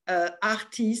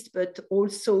 artists, but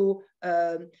also,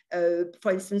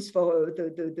 for instance, for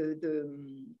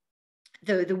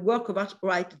the work of art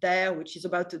right there, which is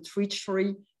about a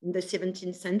treachery in the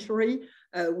 17th century.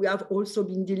 We have also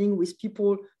been dealing with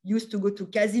people used to go to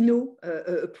casino,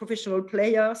 a professional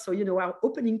player. So, are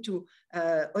opening to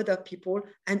other people,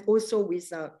 and also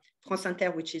with France Inter,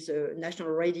 which is a national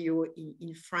radio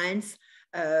in France,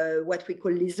 what we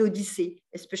call les Odyssées,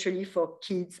 especially for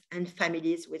kids and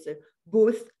families, with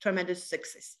both tremendous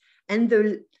success. And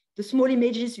the small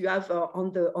images you have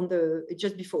on the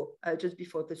just before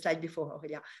the slide before,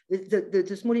 Aurelia,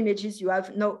 the small images you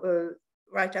have now,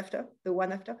 right after, the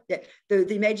one after, yeah,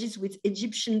 the images with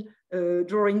Egyptian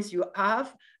drawings you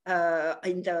have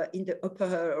in the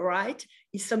upper right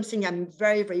is something I'm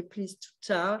very, very pleased to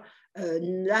tell.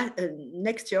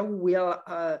 Next year we'll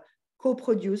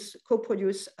co-produce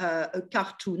a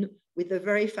cartoon with a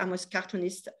very famous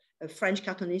cartoonist, a French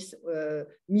cartoonist,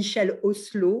 Michel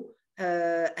Oslo,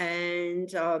 and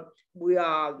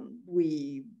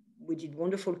we did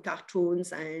wonderful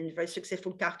cartoons and very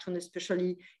successful cartoons,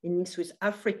 especially in links with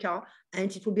Africa.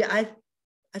 And it will be,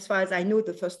 as far as I know,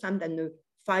 the first time that the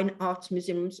fine arts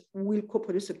museums will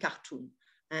co-produce a cartoon,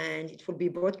 and it will be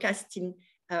broadcasting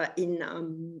at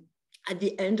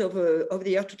the end of the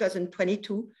year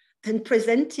 2022, and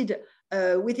presented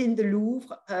within the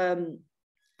Louvre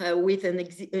with an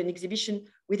exhibition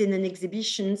within an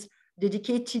exhibitions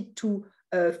dedicated to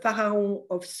Pharaoh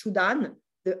of Sudan,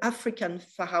 the African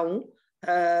pharaoh,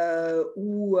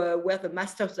 who were the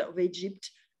masters of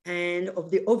Egypt and of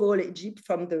the overall Egypt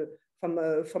from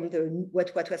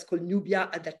what was called Nubia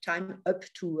at that time up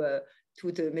to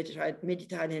the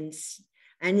Mediterranean Sea.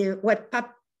 And what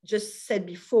Pap just said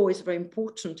before is very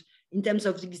important in terms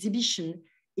of the exhibition.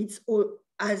 It's all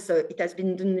as it has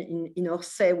been done in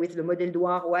Orsay with the Modèle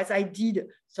d'Or, or as I did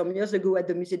some years ago at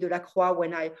the Musée de la Croix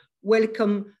when I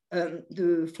welcomed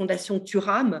the Fondation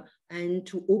Thuram, and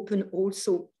to open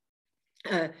also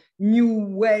new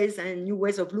ways and new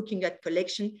ways of looking at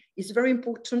collection. It's very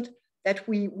important that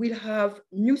we will have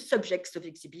new subjects of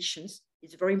exhibitions.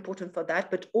 It's very important for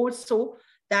that, but also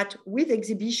that with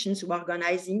exhibitions we're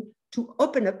organizing to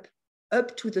open up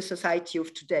to the society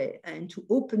of today and to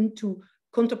open to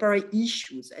contemporary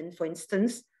issues. And for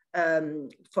instance,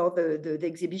 for the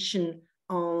exhibition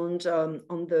on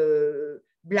the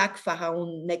Black Pharaoh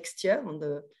next year,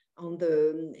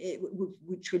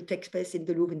 which will take place in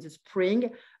the Louvre in the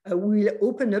spring, we'll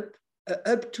open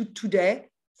up to today,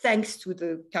 thanks to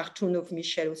the cartoon of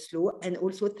Michel Oslo, and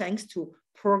also thanks to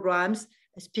programs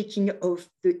speaking of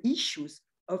the issues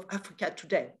of Africa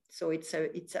today. So it's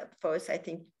for us, I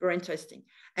think, very interesting.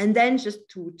 And then just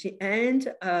to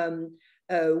end,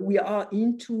 we are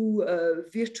into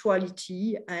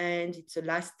virtuality, and it's the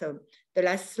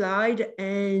last slide.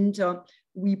 And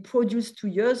we produced 2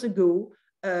 years ago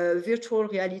virtual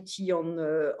reality on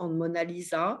Mona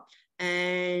Lisa,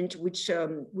 and which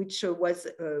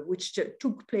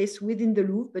took place within the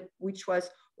Louvre, but which was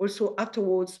also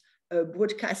afterwards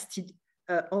broadcasted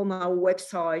on our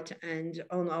website and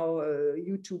on our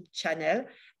YouTube channel.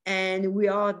 And we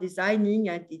are designing,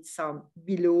 and it's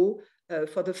below,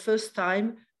 for the first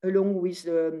time, along with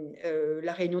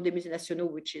La Réunion des Musées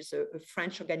Nationaux, which is a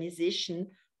French organization,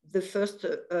 the first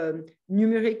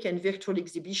numeric and virtual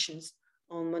exhibitions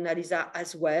on Mona Lisa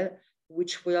as well,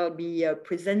 which will be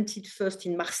presented first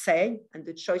in Marseille. And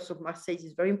the choice of Marseille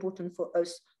is very important for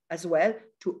us as well,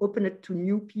 to open it to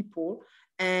new people.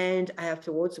 And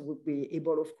afterwards, we'll be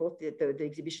able, of course, the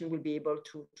exhibition will be able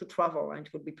to travel, and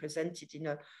will be presented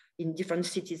in different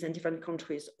cities and different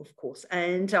countries, of course.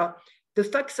 And the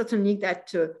fact certainly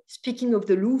that speaking of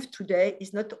the Louvre today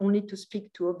is not only to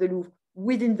speak of the Louvre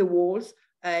within the walls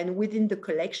and within the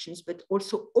collections, but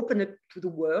also open up to the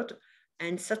world.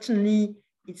 And certainly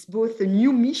it's both the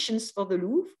new missions for the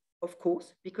Louvre, of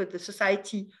course, because the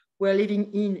society we're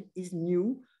living in is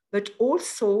new, but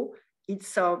also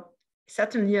it's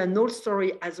certainly an old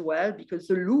story as well, because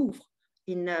the Louvre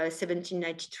in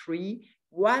 1793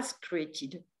 was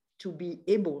created to be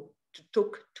able to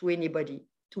talk to anybody,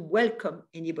 to welcome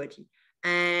anybody.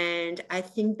 And I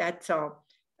think that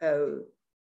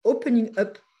opening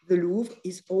up the Louvre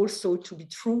is also to be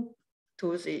true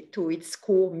to its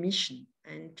core mission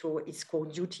and to its core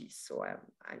duties. So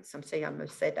something I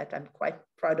must say that I'm quite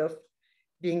proud of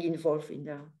being involved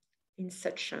in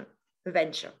such a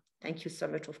venture. Thank you so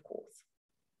much, of course.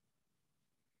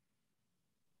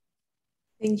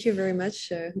 Thank you very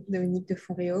much, Dominique de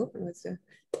Font-Réaulx. It was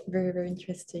very, very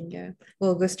interesting.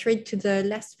 We'll go straight to the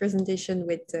last presentation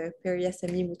with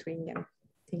Periasami Mutwenga.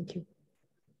 Thank you.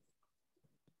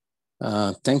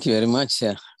 Thank you very much.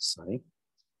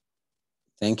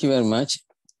 Thank you very much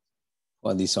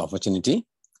for this opportunity.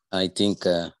 I think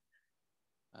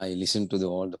I listened to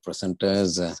all the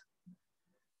presenters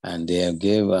and they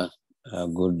gave a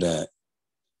good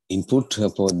input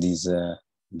for this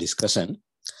discussion.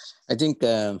 I think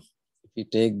if you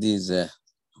take this,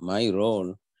 my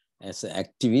role as an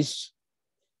activist,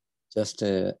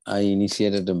 I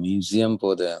initiated a museum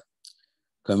for the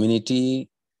community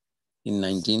in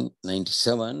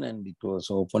 1997, and it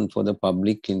was open for the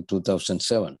public in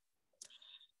 2007.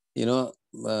 You know,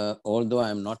 although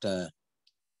I'm not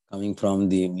coming from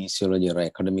the museology or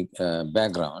academic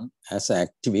background, as an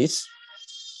activist,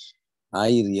 I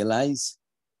realize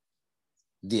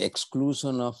the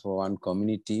exclusion of one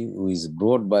community who is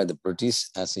brought by the British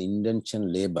as indentured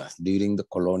labor during the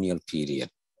colonial period.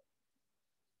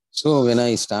 So when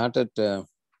I started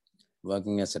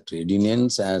working as a trade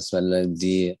unions, as well as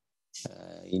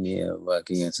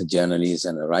working as a journalist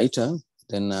and a writer,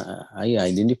 then I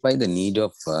identified the need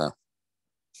of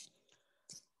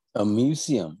a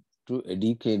museum to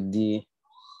educate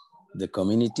the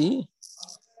community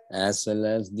as well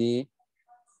as the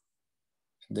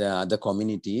other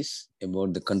communities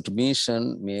about the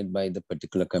contribution made by the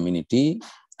particular community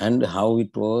and how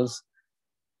it was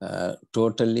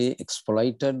totally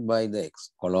exploited by the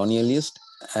colonialist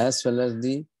as well as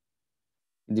the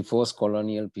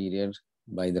post-colonial period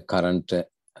by the current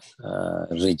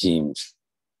regimes.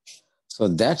 So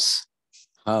that's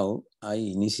how I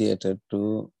initiated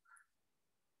to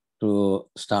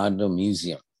start the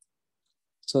museum.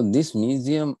 So this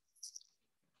museum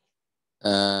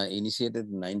initiated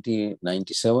in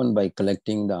 1997 by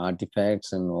collecting the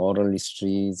artifacts and oral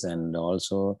histories and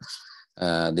also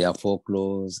their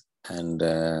folklores and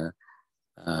their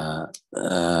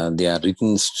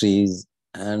written histories.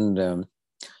 And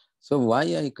so why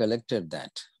I collected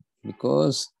that?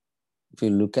 Because if you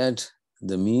look at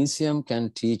the museum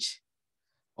can teach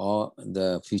or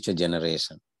the future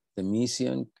generation. The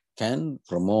museum can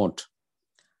promote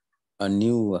a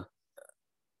new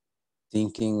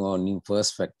thinking or new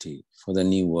perspective for the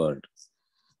new world.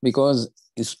 Because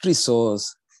history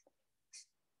shows,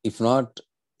 if not,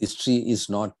 history is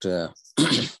not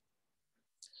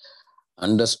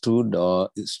understood or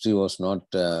history was not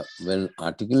well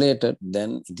articulated,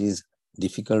 then it is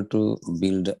difficult to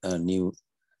build a new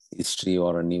history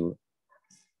or a new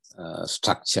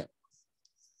structure.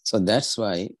 So that's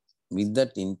why, with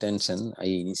that intention, I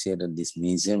initiated this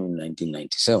museum in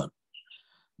 1997.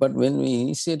 But when we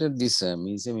initiated this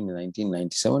museum in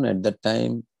 1997, at that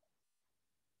time,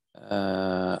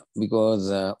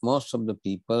 because most of the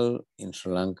people in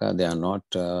Sri Lanka, they are not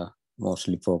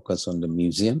mostly focused on the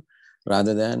museum,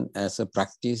 rather than as a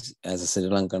practice, as a Sri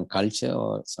Lankan culture,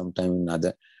 or sometime in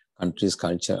other countries'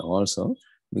 culture also,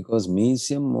 because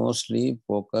museum mostly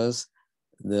focus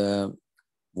the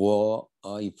war,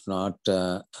 or if not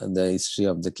the history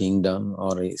of the kingdom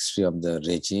or history of the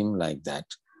regime, like that.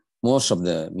 Most of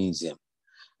the museum.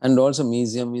 And also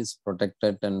museum is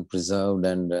protected and preserved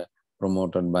and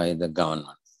promoted by the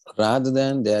government. Rather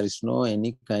than there is no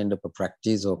any kind of a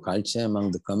practice or culture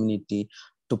among the community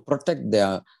to protect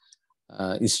their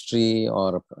history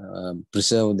or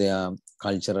preserve their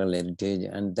cultural heritage,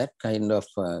 and that kind of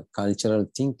cultural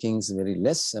thinking is very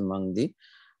less among the,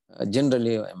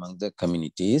 generally among the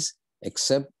communities,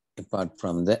 except apart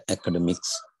from the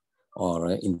academics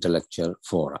or intellectual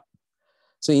fora.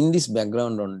 So in this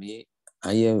background only,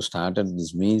 I have started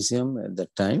this museum at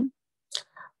that time.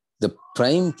 The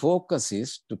prime focus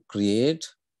is to create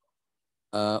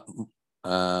a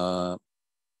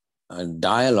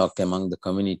dialogue among the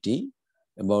community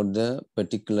about the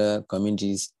particular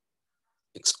community's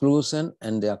exclusion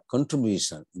and their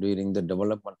contribution during the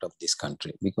development of this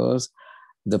country. Because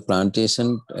the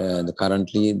plantation,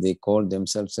 currently they call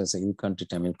themselves as a in-country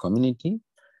Tamil community.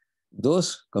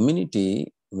 Those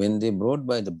community, when they brought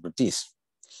by the British,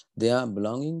 they are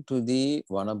belonging to the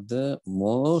one of the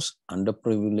most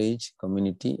underprivileged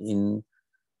community in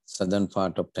southern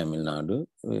part of Tamil Nadu.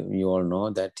 You all know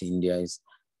that India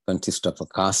consists of a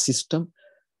caste system.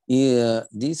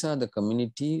 These are the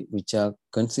community which are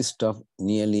consist of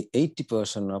nearly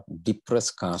 80% of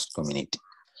depressed caste community.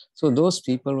 So those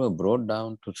people were brought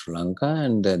down to Sri Lanka,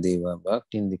 and they were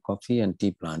worked in the coffee and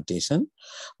tea plantation,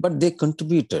 but they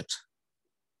contributed.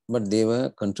 But they were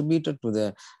contributed to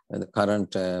the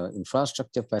current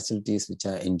infrastructure facilities which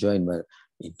are enjoyed by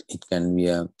it. It can be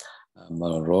a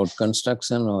road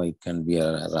construction, or it can be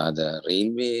a rather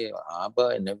railway,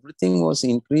 harbour, and everything was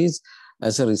increased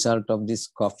as a result of this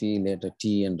coffee, later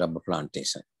tea and rubber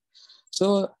plantation.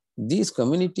 So these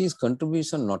communities'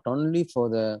 contribution not only for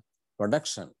the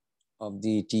production of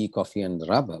the tea, coffee and the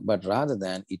rubber, but rather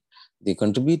than it, they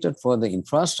contributed for the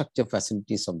infrastructure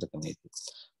facilities of the community.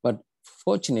 But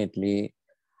fortunately,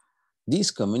 these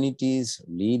communities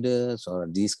leaders or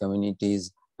these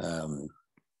communities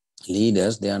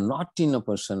leaders, they are not in a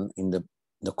position in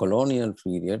the colonial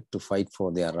period to fight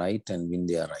for their right and win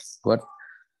their right. But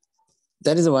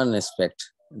that is one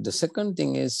aspect. The second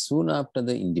thing is, soon after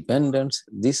the independence,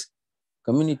 these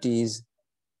communities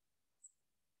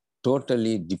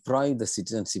totally deprived the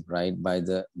citizenship right by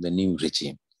the new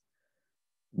regime.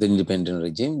 The independent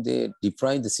regime, they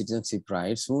deprived the citizenship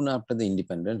right soon after the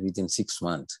independence, within 6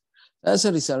 months. As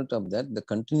a result of that, the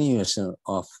continuation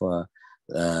of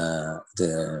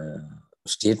the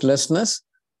statelessness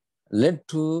led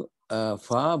to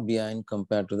far behind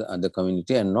compared to the other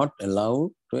community, and not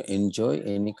allowed to enjoy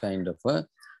any kind of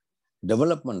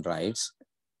development rights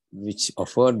which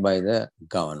offered by the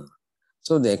government.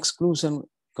 So the exclusion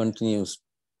continues.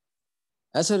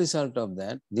 As a result of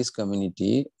that, this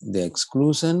community, the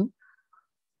exclusion,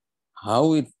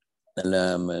 how it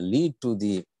lead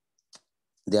to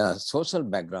their social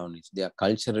background is, they are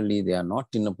culturally, they are not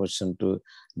in a position to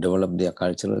develop their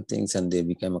cultural things, and they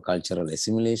become a cultural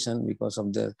assimilation because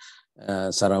of the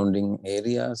surrounding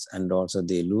areas, and also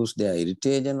they lose their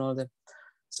heritage and all that.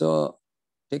 So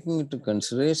taking into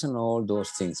consideration all those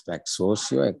things, like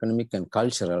socio-economic and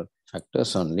cultural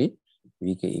factors only,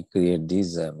 we can create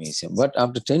this museum. But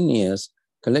after 10 years,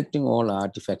 collecting all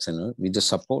artifacts and with the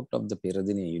support of the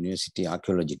Peradeniya University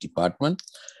Archaeology Department,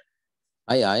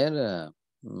 I hired a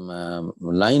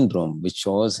line room, which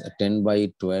was 10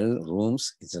 by 12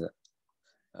 rooms. It's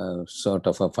a sort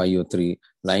of a 503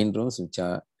 line rooms, which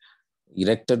are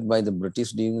erected by the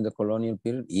British during the colonial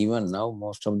period. Even now,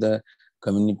 most of the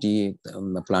community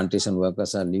plantation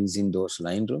workers are lives in those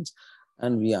line rooms.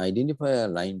 And we identify a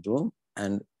line room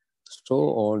and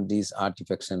store all these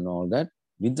artifacts and all that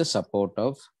with the support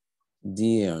of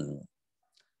the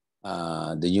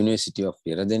the University of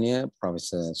Peradeniya,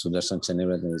 Professor Sudarshan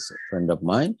Chaniradan is a friend of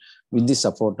mine. With this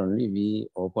support only, we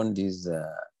opened this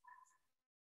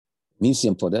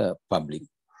museum for the public.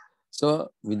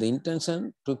 So with the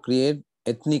intention to create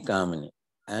ethnic harmony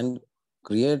and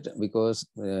create, because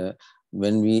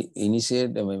when we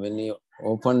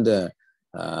opened the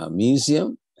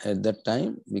museum at that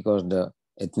time, because the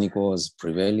ethnic wars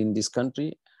prevail in this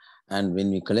country, and when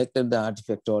we collected the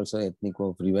artifact also, ethnic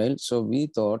war prevailed. So we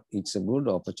thought it's a good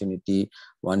opportunity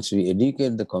once we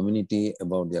educate the community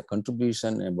about their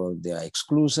contribution, about their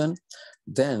exclusion,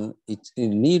 then it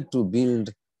need to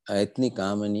build ethnic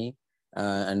harmony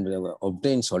and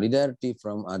obtain solidarity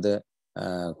from other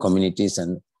communities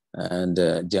and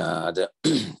other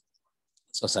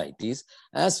societies,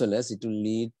 as well as it will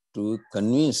lead to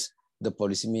convince the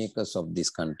policymakers of this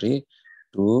country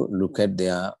to look at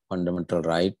their fundamental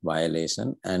right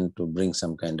violation and to bring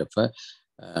some kind of a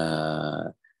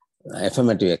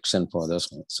affirmative action for those.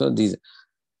 So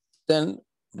then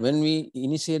when we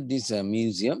initiate this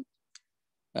museum,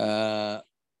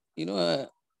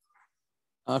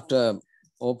 after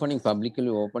publicly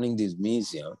opening this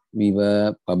museum, we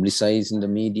were publicized in the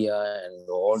media and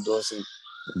all those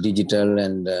digital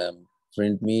and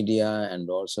print media, and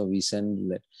also we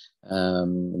send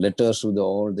letters to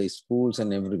all the schools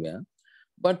and everywhere.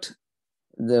 But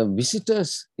the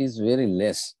visitors is very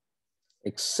less,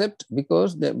 except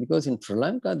because in Sri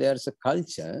Lanka there is a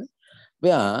culture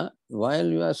where while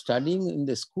you are studying in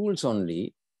the schools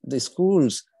only, the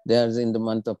schools there's in the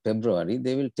month of February,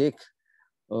 they will take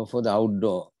for the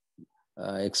outdoor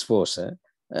exposure.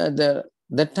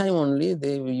 That time only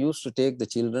they used to take the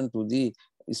children to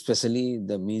especially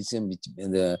the museum,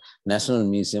 the National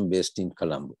Museum based in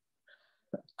Colombo.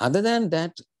 Other than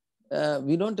that,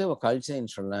 we don't have a culture in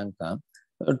Sri Lanka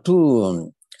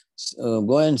to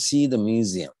go and see the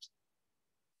museum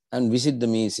and visit the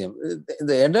museum.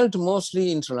 The adult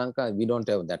mostly in Sri Lanka, we don't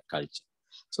have that culture.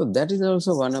 So that is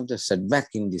also one of the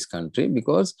setback in this country,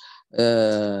 because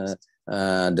the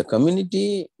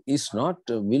community is not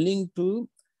willing to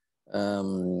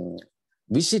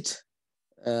visit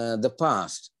the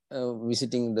past,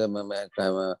 visiting the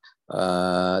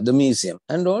museum.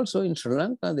 And also in Sri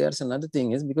Lanka, there's another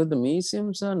thing is because the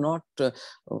museums are not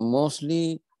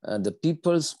mostly the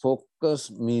people's focus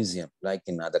museum. Like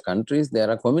in other countries, there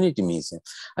are community museums.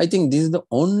 I think this is the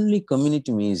only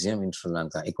community museum in Sri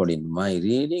Lanka, according to my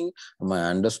reading, my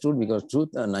understood, because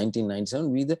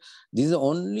 1997, this is the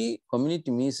only community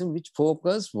museum which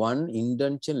focus one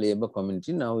indentured labor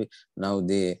community. Now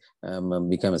they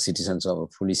become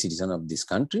fully citizen of this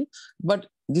country, but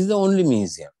this is the only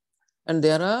museum. And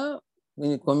there are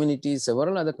communities,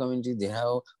 several other communities, they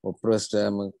have oppressed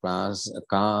class,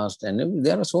 caste, and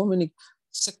there are so many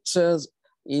sectors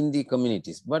in the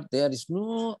communities, but there is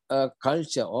no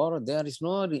culture, or there is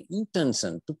no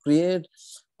intention to create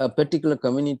a particular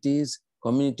community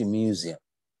museum.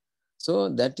 So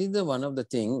that is one of the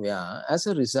things where, as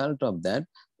a result of that,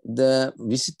 the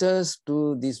visitors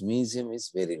to this museum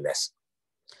is very less.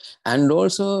 And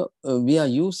also we are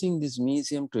using this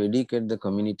museum to educate the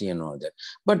community and all that.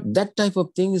 But that type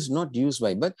of thing is not used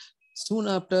by, but soon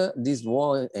after this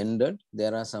war ended,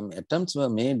 there are some attempts were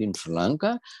made in Sri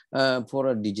Lanka for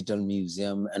a digital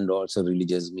museum and also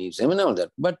religious museum and all that.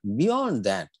 But beyond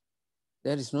that,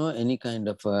 there is no any kind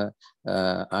of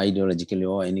ideologically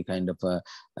or any kind of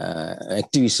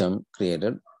activism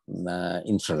created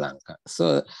in Sri Lanka.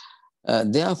 So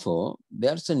therefore,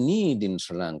 there's a need in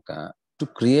Sri Lanka to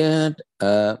create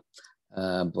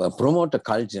promote a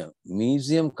culture,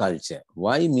 museum culture.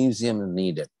 Why museum is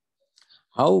needed?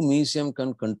 How museum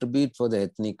can contribute for the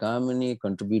ethnic harmony,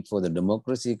 contribute for the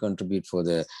democracy, contribute for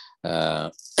the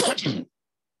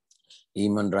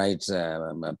human rights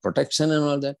protection and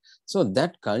all that. So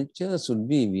that culture should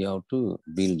be, we have to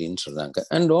build in Sri Lanka.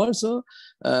 And also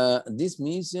this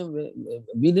museum,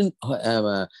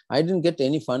 I didn't get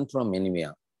any fund from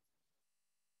anywhere.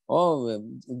 Oh,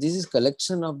 this is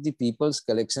collection of the people's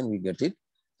collection, we get it.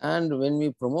 And when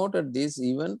we promoted this,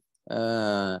 even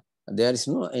there is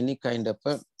no any kind of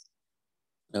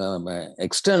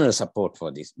external support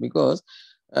for this, because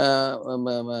the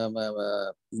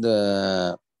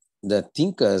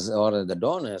thinkers or the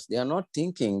donors, they are not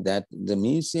thinking that the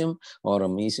museum or a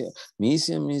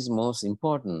museum is most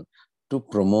important to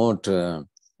promote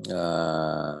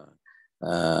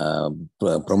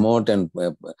and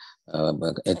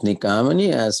ethnic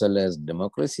harmony as well as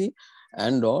democracy,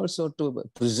 and also to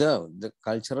preserve the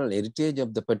cultural heritage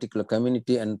of the particular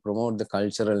community and promote the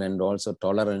cultural and also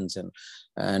tolerance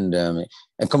and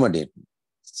accommodate.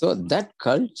 So that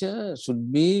culture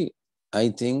should be I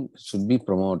think should be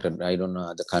promoted. I don't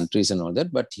know other countries and all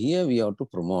that, but here we have to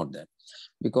promote that,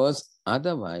 because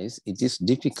otherwise it is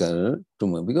difficult to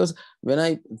move. Because when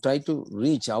I try to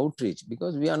outreach,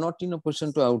 because we are not in a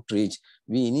position to outreach,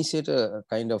 we initiate a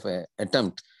kind of a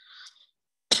attempt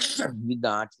with the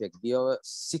artifact. We have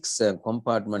 6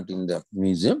 compartments in the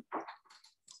museum.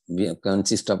 We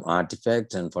consist of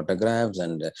artifacts and photographs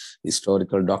and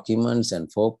historical documents and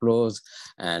folklores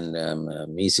and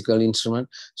musical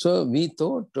instruments. So we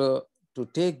thought to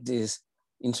take this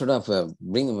instead of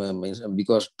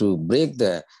because to break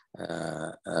the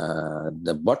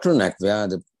bottleneck where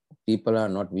the people are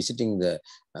not visiting the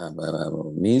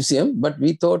museum, but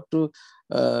we thought to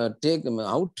take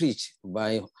outreach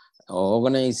by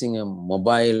organizing a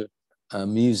mobile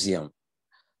museum.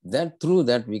 That through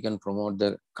that we can promote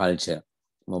the culture,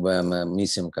 mobile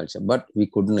museum culture, but we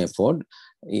couldn't afford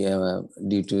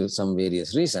due to some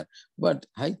various reasons. But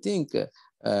I think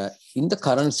in the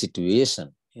current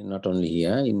situation, not only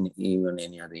here, in even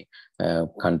any other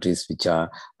countries which are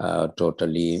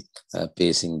totally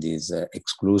facing this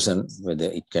exclusion, whether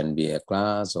it can be a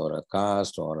class or a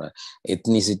caste or a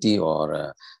ethnicity or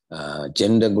a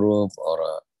gender group or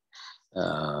a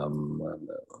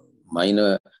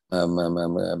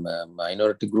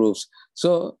minority groups.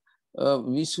 So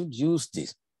we should use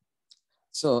this.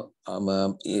 So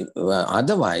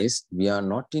otherwise, we are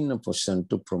not in a position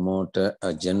to promote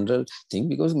a general thing,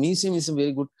 because museum is a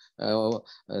very good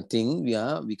thing.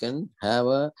 We can have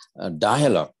a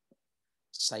dialogue,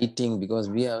 citing, because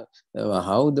we are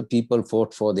how the people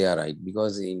fought for their right.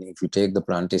 Because if you take the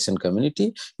plantation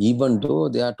community, even though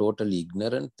they are totally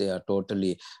ignorant, they are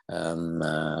totally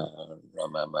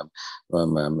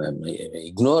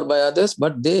ignored by others,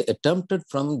 but they attempted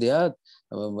from their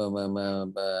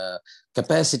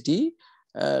capacity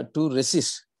to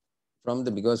resist from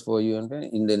the, because for you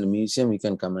in the museum you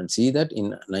can come and see that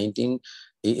in 19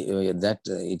 that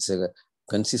it's a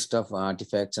consist of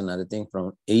artifacts and other things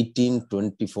from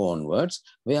 1824 onwards,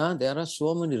 where there are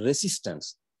so many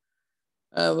resistance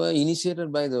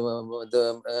initiated by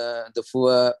the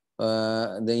poor,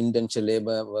 the indentured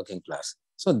labor, working class.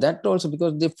 So that also,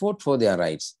 because they fought for their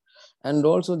rights, and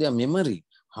also their memory,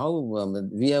 how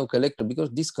we have collected, because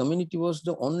this community was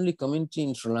the only community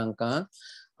in Sri Lanka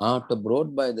after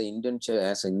brought by the indentured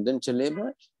as indentured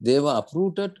labor. They were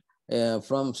uprooted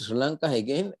from Sri Lanka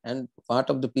again, and part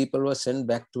of the people were sent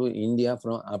back to India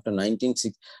from after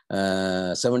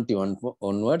 1971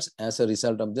 onwards as a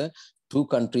result of the two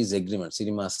countries agreement,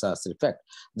 Srimasa fact.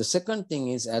 The second thing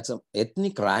is, as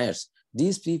ethnic riots,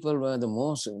 these people were the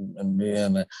most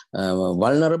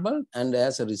vulnerable, and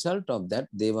as a result of that,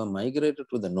 they were migrated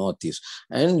to the northeast.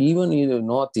 And even in the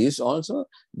northeast also,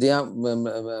 they are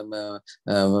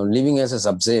living as a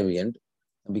subservient,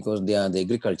 because they are the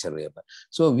agriculture labor.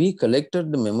 So we collected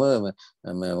the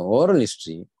oral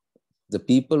history, the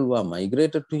people who are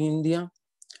migrated to India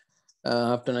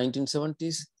after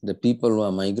 1970s, the people who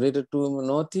are migrated to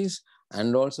Northeast,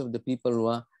 and also the people who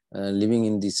are living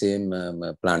in the same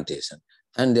plantation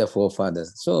and their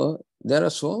forefathers. So there are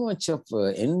so much of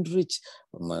enriched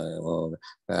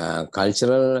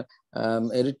cultural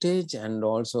heritage, and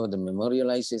also the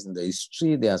memorialization, the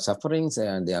history, their sufferings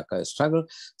and their struggle.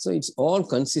 So it's all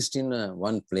consist in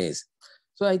one place.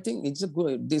 So I think it's a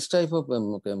good, this type of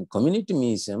community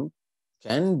museum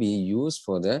can be used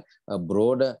for the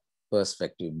broader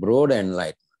perspective, broader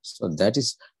enlightenment. So that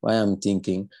is why I'm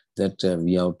thinking that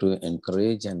we have to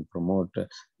encourage and promote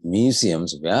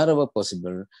museums wherever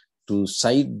possible to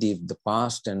cite the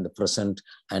past and the present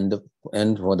and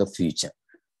for the future.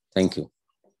 Thank you.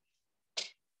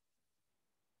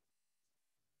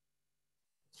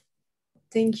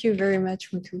 Thank you very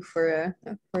much, Muthu, for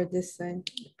this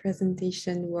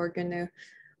presentation. We're gonna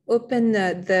open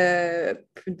the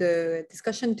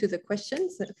discussion to the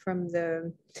questions from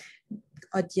the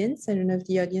audience. I don't know if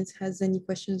the audience has any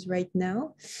questions right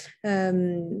now.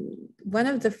 One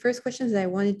of the first questions I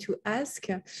wanted to ask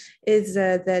is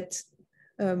that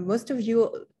most of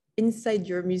you inside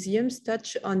your museums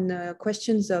touch on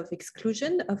questions of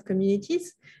exclusion of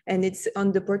communities, and it's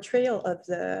on the portrayal of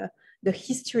the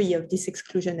history of this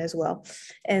exclusion as well.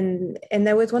 And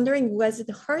I was wondering, was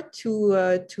it hard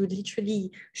to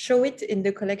literally show it in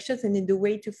the collections and in the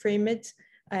way to frame it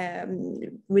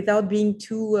without being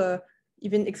too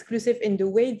even exclusive in the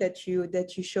way that you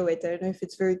show it? I don't know if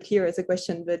it's very clear as a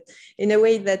question, but in a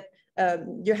way that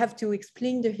you have to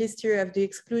explain the history of the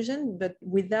exclusion, but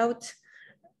without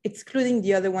excluding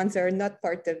the other ones that are not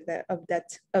part of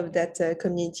that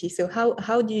community. So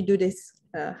how do you do this?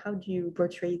 How do you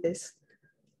portray this?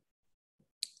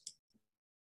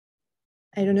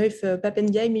 I don't know if Pape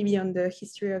Ndiaye, maybe on the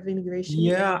history of immigration.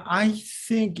 Yeah, I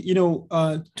think,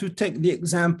 to take the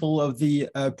example of the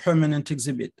permanent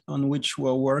exhibit on which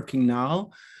we're working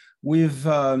now, we've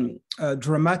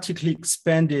dramatically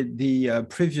expanded the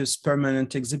previous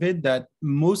permanent exhibit that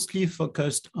mostly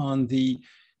focused on the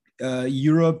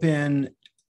European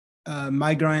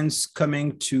migrants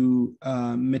coming to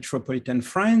metropolitan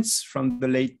France from the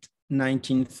late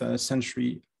 19th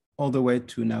century all the way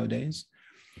to nowadays.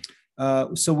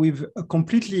 So we've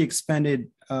completely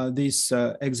expanded this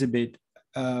exhibit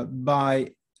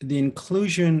by the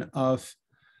inclusion of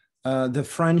the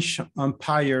French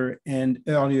Empire and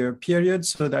earlier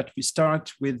periods, so that we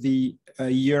start with the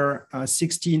year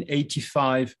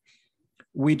 1685,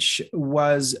 which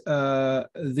was the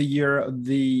year of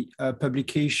the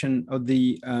publication of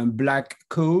the Black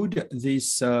Code,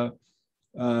 this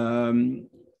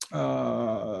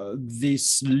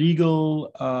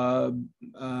legal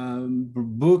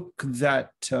book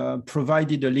that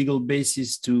provided a legal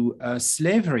basis to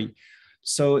slavery.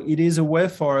 So it is a way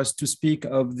for us to speak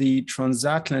of the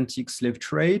transatlantic slave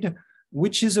trade,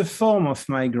 which is a form of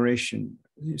migration.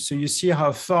 So you see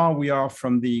how far we are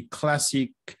from the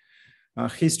classic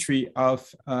history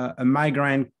of a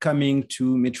migrant coming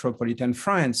to metropolitan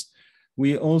France.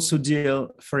 We also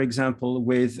deal, for example,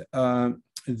 with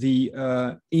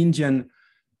the Indian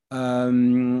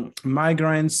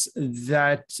migrants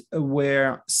that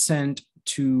were sent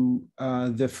to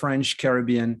the French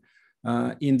Caribbean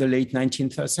in the late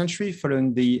 19th century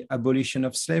following the abolition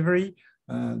of slavery,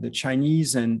 the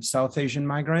Chinese and South Asian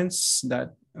migrants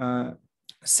that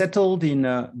settled in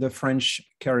the French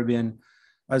Caribbean,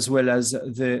 as well as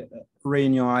the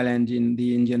Réunion Island in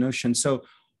the Indian Ocean. So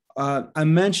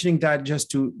I'm mentioning that just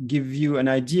to give you an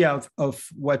idea of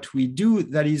what we do.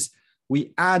 That is,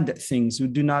 we add things, we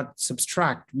do not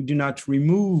subtract, we do not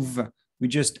remove, we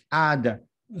just add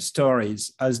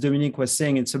stories. As Dominique was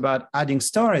saying, it's about adding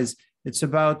stories. It's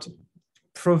about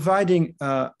providing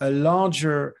a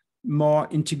larger, more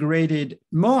integrated,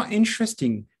 more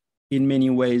interesting in many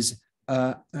ways,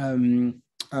 a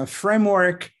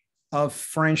framework of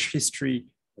French history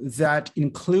that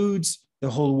includes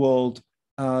the whole world,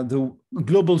 the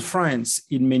global France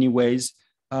in many ways,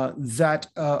 that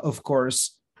of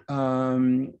course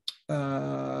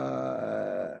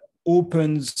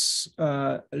opens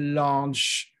a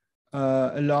large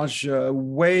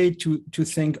way to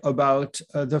think about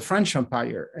the French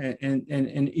Empire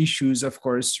and issues, of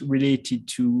course, related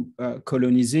to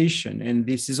colonization. And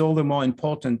this is all the more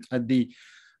important at the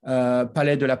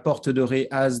Palais de la Porte Dorée,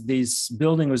 as this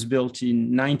building was built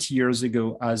in 90 years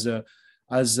ago as a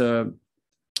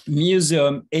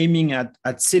museum aiming at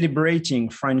celebrating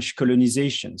French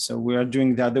colonization. So we are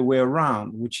doing the other way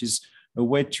around, which is a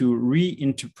way to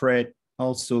reinterpret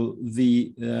also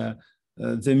the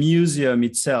museum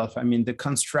itself. I mean, the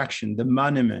construction, the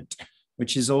monument,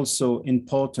 which is also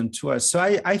important to us. So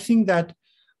I think that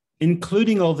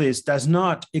including all this does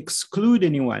not exclude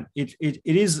anyone. It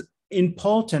is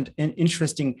important and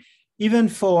interesting, even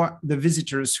for the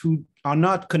visitors who are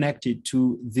not connected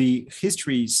to the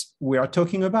histories we are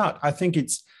talking about. I think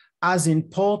it's as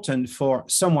important for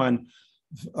someone,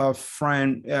 a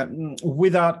friend,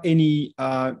 without any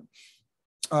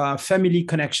family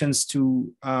connections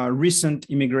to recent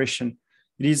immigration.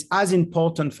 It is as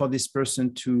important for this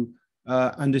person to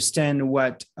understand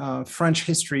what French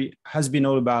history has been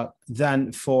all about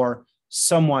than for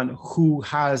someone who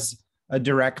has a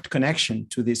direct connection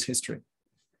to this history.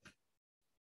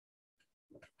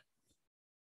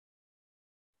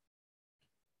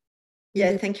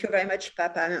 Yeah, thank you very much,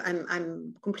 Papa.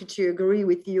 I'm completely agree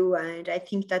with you, and I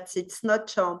think that it's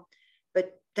not.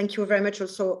 But thank you very much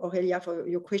also, Aurelia, for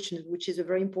your question, which is a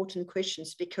very important question,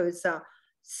 because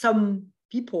some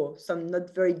people, some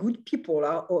not very good people,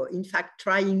 are or in fact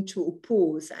trying to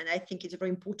oppose, and I think it's very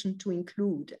important to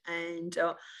include. And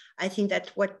I think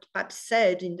that what Pap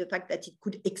said in the fact that it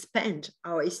could expand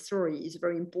our history is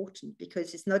very important,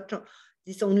 because it's not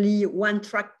this only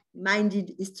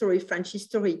one-track-minded history, French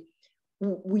history,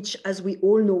 which, as we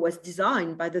all know, was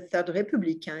designed by the Third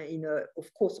Republic,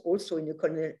 of course, also in a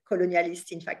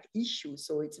colonialist, in fact, issue.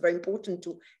 So it's very important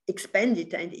to expand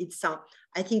it. And it's,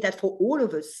 I think that for all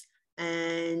of us,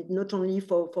 and not only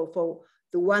for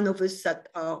the one of us that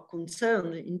are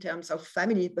concerned in terms of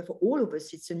family, but for all of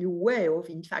us, it's a new way of,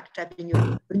 in fact, having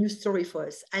a new story for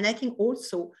us. And I think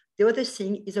also the other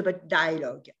thing is about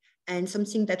dialogue, and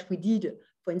something that we did,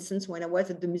 for instance, when I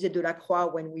was at the Musée de la Croix,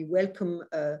 when we welcome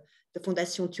the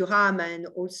Fondation Thuram, and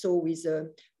also with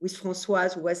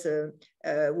Françoise, who was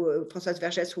Françoise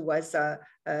Vergès, who was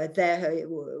there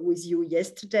with you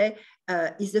yesterday,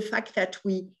 is the fact that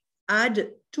we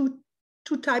add two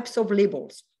types of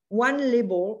labels. One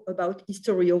label about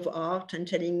history of art and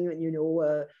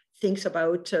telling, things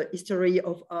about history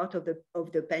of art, of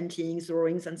the paintings,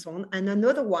 drawings, and so on. And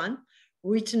another one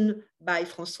written by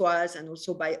Françoise and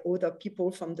also by other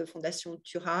people from the Fondation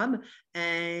Thuram.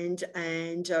 And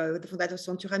the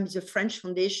Fondation Thuram is a French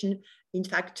foundation, in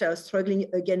fact, struggling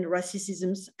against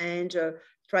racism and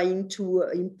trying to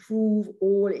improve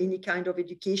any kind of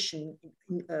education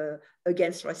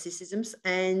against racism.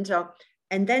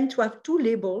 And then to have two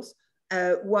labels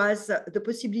was the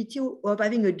possibility of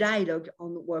having a dialogue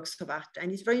on works of art.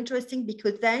 And it's very interesting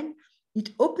because then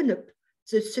it opened up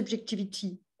the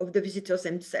subjectivity of the visitors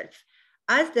themselves.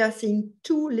 As they are seeing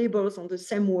two labels on the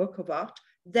same work of art,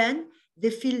 then they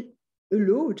feel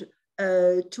allowed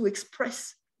to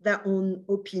express their own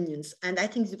opinions. And I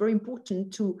think it's very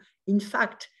important to, in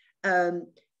fact,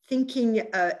 thinking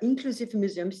inclusive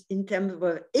museums in terms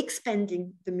of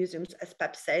expanding the museums, as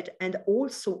Pap said, and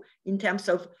also in terms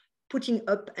of putting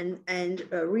up and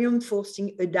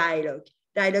reinforcing a dialogue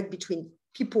between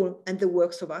people and the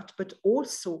works of art, but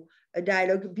also a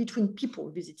dialogue between people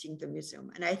visiting the museum.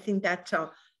 And I think that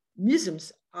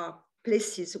museums are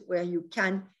places where you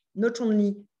can not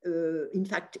only, in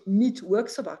fact, meet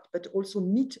works of art, but also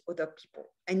meet other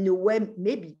people. And in a way,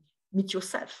 maybe meet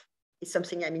yourself is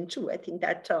something I'm into. I think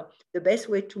that the best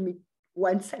way to meet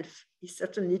oneself is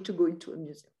certainly to go into a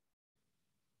museum.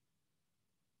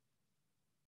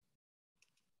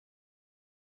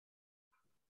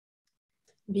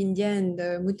 Vindhya and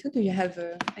Muthu, do you have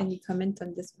any comment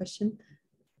on this question?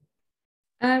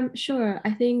 Sure.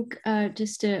 I think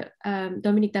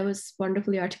Dominique, that was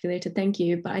wonderfully articulated. Thank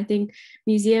you. But I think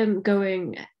museum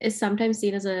going is sometimes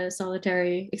seen as a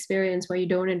solitary experience where you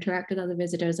don't interact with other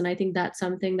visitors. And I think that's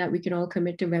something that we can all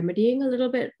commit to remedying a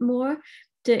little bit more,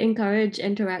 to encourage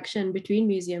interaction between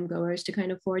museum goers, to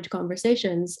kind of forge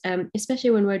conversations, especially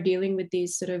when we're dealing with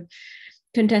these sort of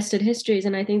contested histories.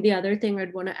 And I think the other thing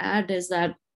I'd want to add is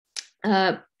that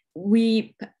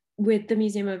with the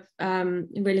Museum of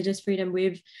Religious Freedom,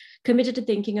 we've committed to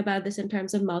thinking about this in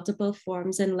terms of multiple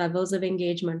forms and levels of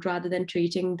engagement, rather than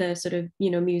treating the sort of,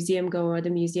 museum goer or the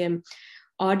museum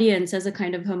audience as a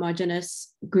kind of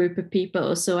homogenous group of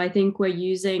people. So I think we're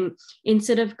using,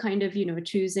 instead of kind of,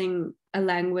 choosing a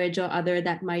language or other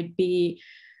that might be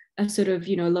a sort of,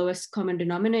 lowest common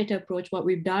denominator approach, what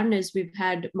we've done is we've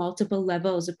had multiple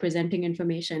levels of presenting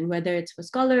information, whether it's for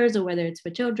scholars or whether it's for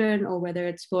children or whether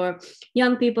it's for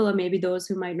young people or maybe those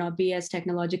who might not be as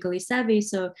technologically savvy.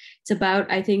 So it's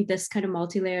about, I think, this kind of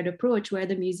multi-layered approach where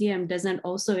the museum doesn't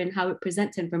also, in how it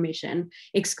presents information,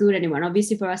 exclude anyone.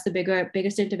 Obviously for us, the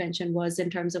biggest intervention was in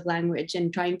terms of language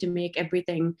and trying to make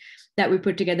everything that we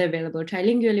put together available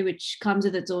trilingually, which comes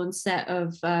with its own set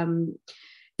of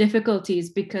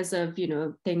difficulties because of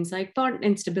things like font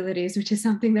instabilities, which is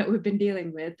something that we've been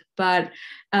dealing with. But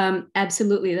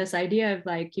absolutely, this idea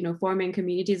of forming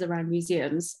communities around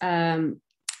museums and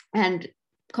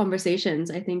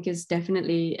conversations, I think, is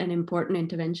definitely an important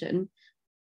intervention.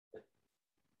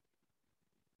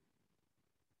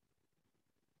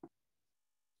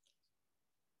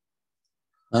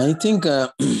 I think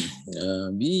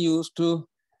we used to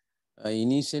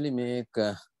initially make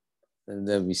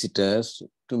the visitors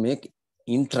to make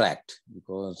interact,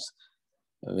 because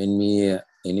when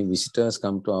any visitors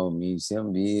come to our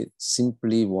museum, we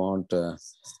simply want to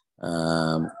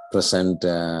present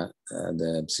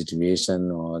the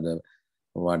situation or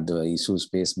what the issues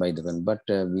faced by different, but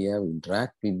we have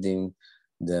interact with them,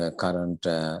 the current,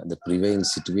 the prevailing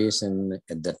situation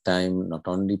at that time, not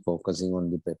only focusing on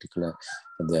the particular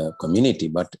the community,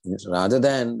 but rather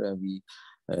than we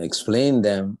explain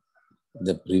them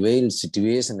the prevailing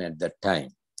situation at that time,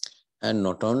 and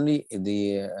not only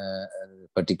the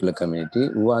particular community,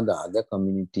 who are the other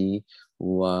community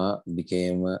who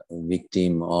became a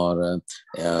victim or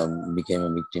became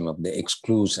a victim of the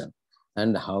exclusion,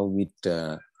 and how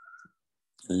it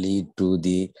lead to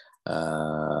the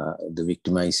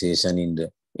victimization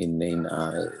in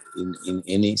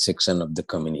any section of the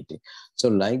community. So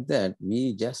like that,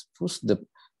 we just push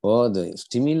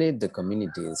stimulate the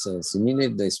community, so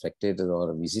stimulate the spectators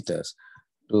or visitors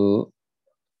to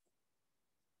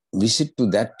visit to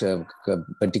that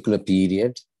particular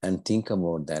period and think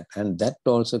about that. And that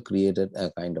also created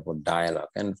a kind of a dialogue.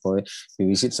 And for you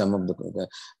visit some of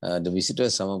the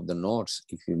visitors, some of the notes,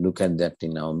 if you look at that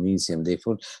in our museum,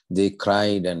 they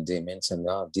cried and they mentioned,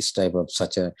 this type of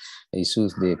such a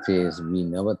issues they face, we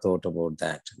never thought about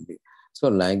that. So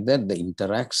like that,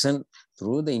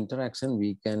 through the interaction,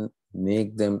 we can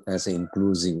make them as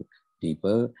inclusive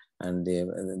people, and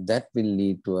that will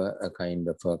lead to a kind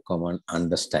of a common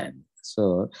understanding.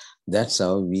 So that's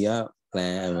how we are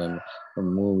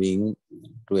moving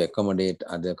to accommodate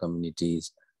other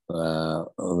communities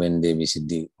when they visit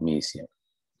the museum.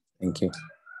 Thank you.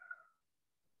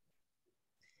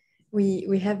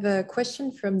 We have a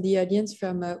question from the audience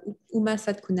from Uma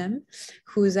Satkunam,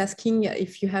 who is asking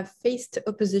if you have faced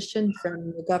opposition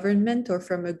from the government or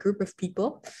from a group of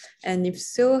people, and if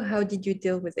so, how did you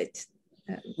deal with it?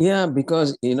 Yeah,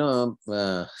 because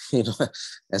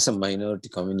as a minority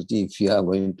community, if you are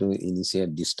going to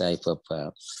initiate this type of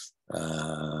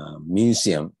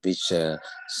museum, which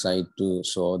try to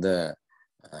show the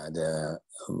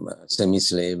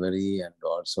semi-slavery and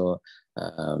also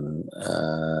how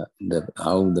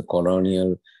the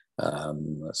colonial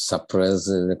suppress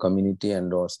the community,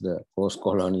 and also the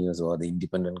post-colonials or the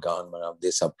independent government of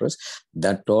they suppress,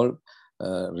 that all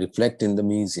reflect in the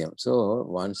museum. So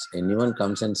once anyone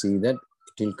comes and see that,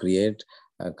 it will create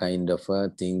a kind of a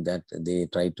thing that they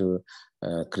try to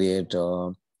create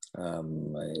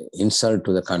insult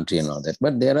to the country and all that.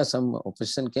 But there are some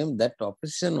opposition came. That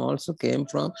opposition also came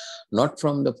from, not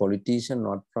from the politician,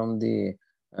 not from the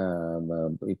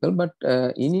people, but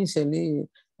initially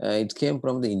it came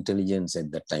from the intelligence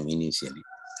at that time initially.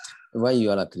 Why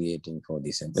you all are creating for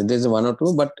this? There's one or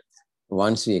two, but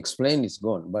once we explain, it's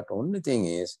gone. But only thing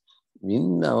is,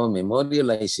 in our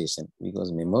memorialization,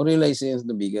 because memorialization is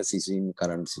the biggest issue in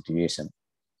current situation.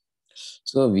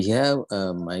 So we have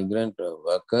migrant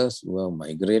workers who have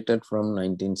migrated from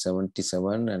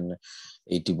 1977 and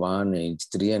 81,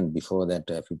 83, and before that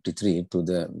 53 to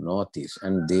the Northeast.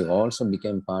 And they also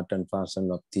became part and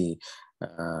parcel of the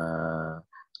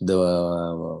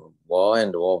war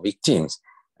and war victims.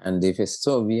 And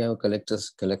so we have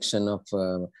collection of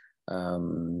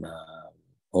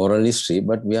oral history,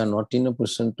 but we are not in a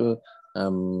position to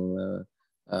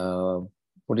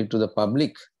put it to the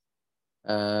public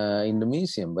in the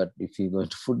museum. But if you're going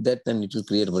to put that, then it will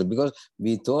create a problem, because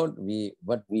we thought we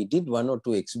did one or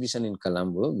two exhibition in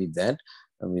Colombo with that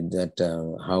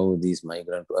how these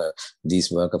migrant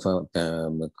these worker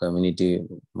community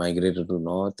migrated to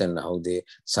north and how they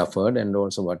suffered, and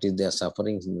also what is their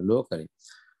sufferings locally.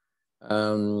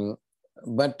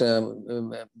 But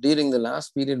during the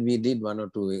last period, we did one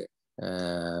or two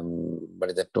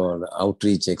but that all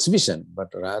outreach exhibition,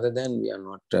 but rather than we are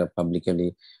not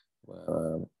publicly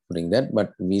putting that.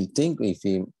 But we think if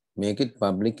we make it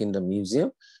public in the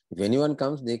museum, if anyone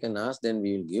comes, they can ask, then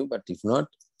we will give. But if not,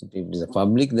 if it is a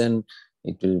public, then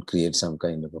it will create some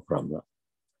kind of a problem.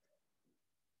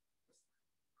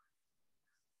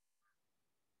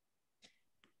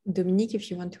 Dominique, if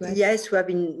you want to add. Yes, we have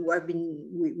been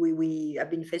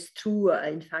faced through,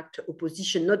 in fact,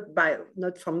 opposition,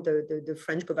 not from the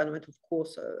French government, of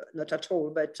course, not at all,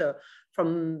 but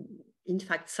from, in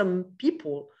fact, some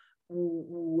people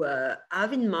who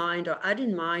have in mind or had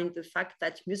in mind the fact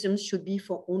that museums should be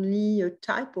for only a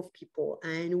type of people,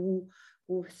 and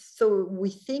so we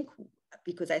think,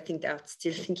 because I think they're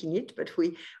still thinking it, but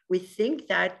we think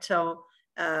that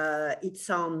it's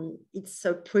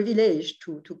a privilege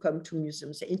to come to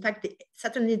museums. In fact,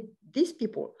 certainly these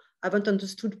people haven't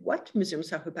understood what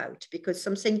museums are about, because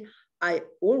something I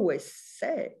always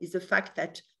say is the fact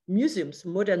that museums,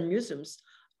 modern museums,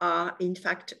 are in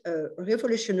fact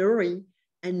revolutionary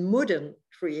and modern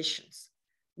creations.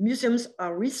 Museums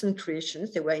are recent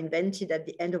creations. They were invented at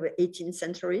the end of the 18th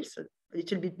century, so a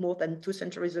little bit more than 2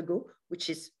 centuries ago, which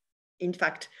is in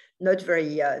fact not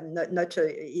very,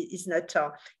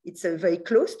 it's very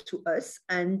close to us.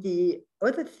 And the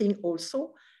other thing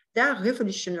also, they are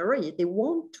revolutionary. They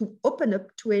want to open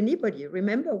up to anybody,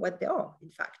 remember what they are,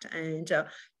 in fact, and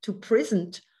to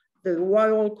present the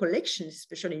royal collections,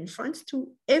 especially in France, to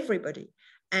everybody.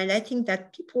 And I think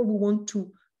that people who want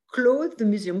to close the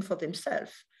museum for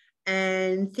themselves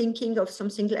and thinking of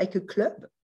something like a club,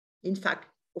 in fact,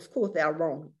 of course, they are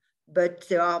wrong, but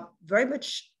they are very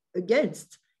much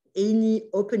against any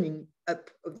opening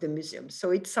up of the museum. So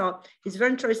it's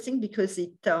very interesting, because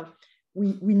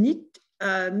we need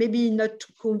maybe not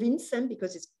to convince them,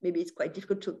 because maybe it's quite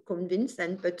difficult to convince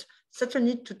them, but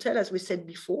certainly to tell, as we said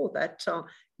before, that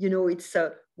it's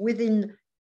within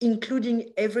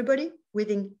including everybody,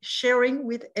 within sharing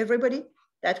with everybody,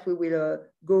 that we will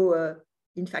go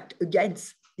in fact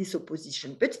against this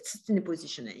opposition. But it's an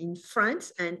opposition in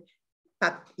France, and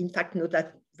in fact know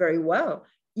that very well.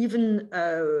 Even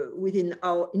within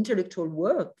our intellectual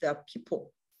world, there are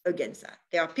people against that.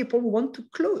 There are people who want to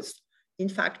close, in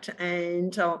fact,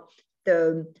 and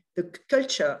the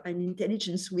culture and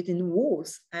intelligence within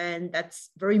walls. And that's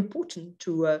very important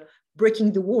to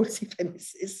breaking the walls, if I may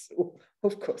say so.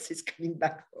 Of course, it's coming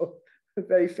back for a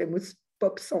very famous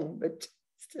pop song, but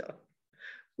still,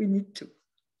 we need to.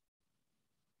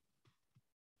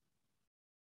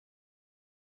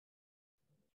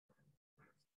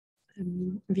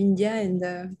 Vindhya and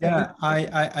yeah,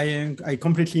 I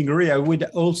completely agree. I would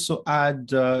also add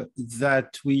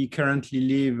that we currently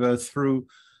live through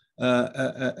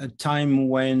a time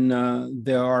when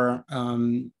there are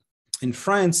in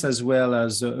France as well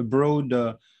as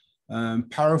abroad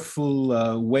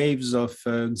powerful waves of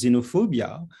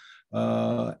xenophobia,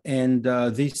 and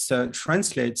this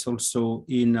translates also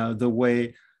in the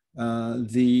way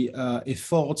the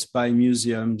efforts by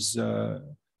museums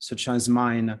such as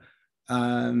mine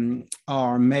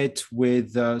are met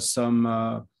with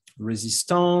some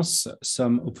resistance,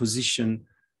 some opposition,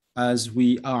 as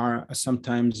we are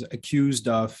sometimes accused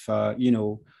of,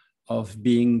 of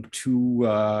being too,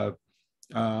 I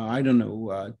don't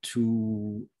know,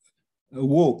 too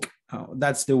woke.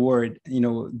 That's the word,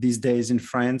 these days in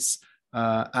France,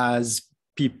 as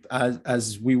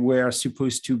we were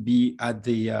supposed to be at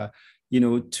the,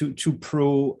 too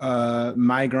pro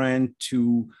migrant,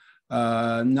 to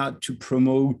not to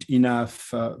promote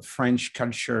enough French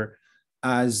culture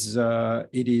as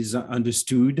it is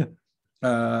understood,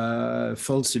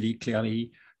 falsely,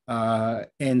 clearly,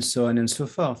 and so on and so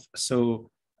forth.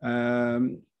 So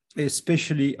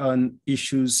especially on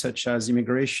issues such as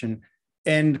immigration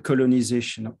and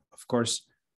colonization, of course,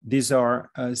 these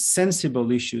are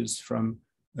sensible issues from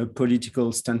a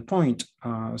political standpoint.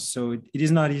 So it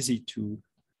is not easy to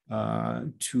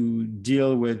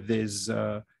deal with these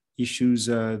issues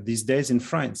these days in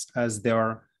France, as they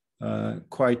are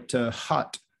quite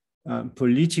hot,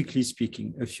 politically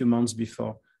speaking, a few months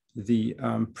before the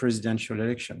presidential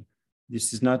election.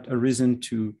 This is not a reason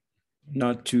to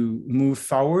not to move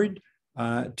forward,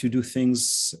 to do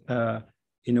things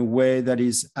in a way that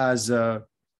is as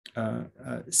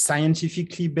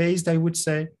scientifically based, I would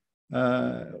say,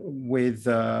 with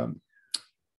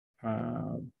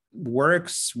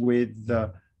works, with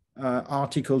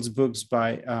articles, books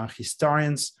by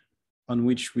historians on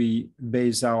which we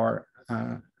base our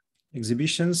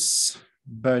exhibitions.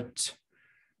 But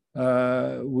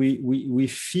we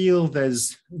feel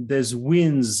there's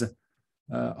winds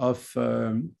of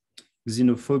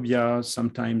xenophobia,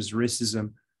 sometimes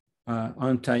racism,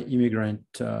 anti-immigrant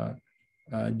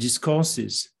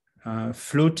discourses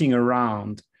floating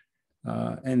around,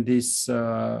 and this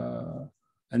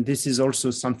is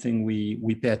also something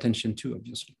we pay attention to,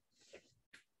 obviously.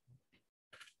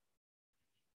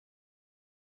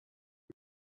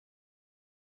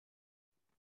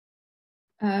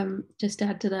 Just to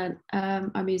add to that,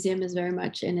 our museum is very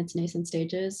much in its nascent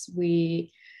stages.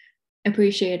 We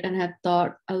appreciate and have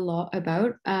thought a lot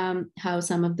about how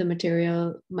some of the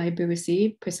material might be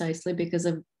received, precisely because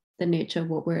of the nature of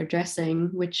what we're addressing,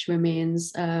 which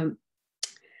remains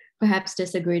perhaps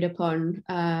disagreed upon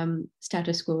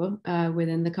status quo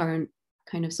within the current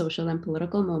kind of social and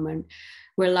political moment.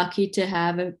 We're lucky to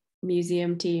have a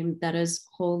museum team that is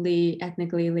wholly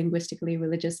ethnically, linguistically,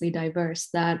 religiously diverse,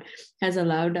 that has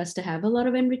allowed us to have a lot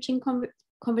of enriching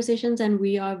conversations, and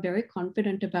we are very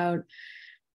confident about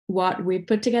what we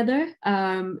put together.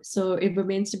 So it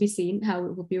remains to be seen how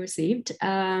it will be received.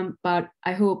 But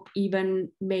I hope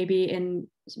even maybe in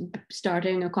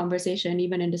starting a conversation,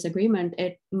 even in disagreement,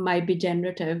 it might be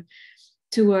generative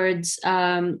towards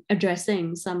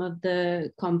addressing some of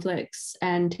the conflicts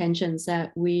and tensions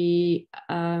that we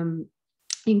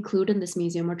include in this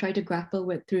museum or try to grapple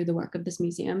with through the work of this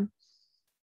museum.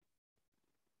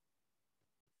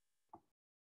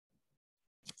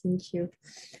 Thank you.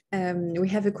 We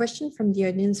have a question from the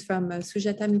audience from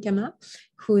Sujata Mikama,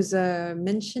 who's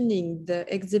mentioning the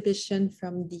exhibition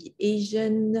from the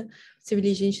Asian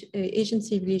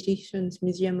Civilizations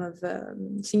Museum of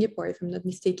Singapore, if I'm not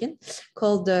mistaken,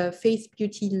 called Faith,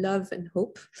 Beauty, Love and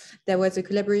Hope. There was a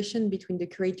collaboration between the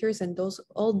curators and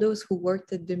all those who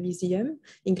worked at the museum,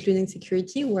 including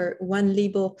security, where one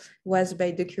label was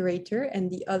by the curator and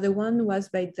the other one was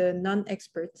by the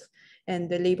non-experts. And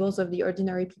the labels of the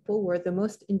ordinary people were the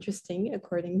most interesting,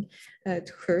 according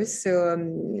to her. So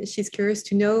she's curious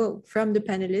to know from the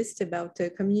panelists about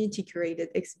community-curated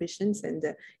exhibitions and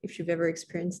if you've ever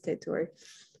experienced it or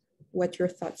what your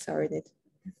thoughts are on it.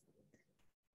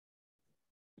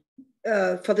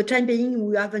 For the time being,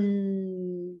 we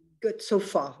haven't got so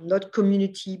far, not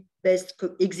community-based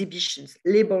exhibitions.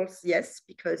 Labels, yes,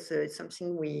 because it's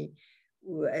something we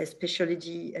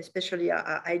especially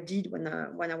I did when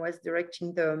I was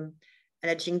directing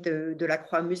managing the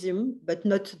Delacroix Museum, but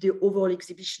not the overall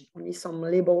exhibition, only some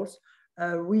labels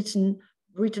written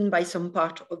by some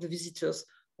part of the visitors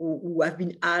who have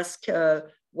been asked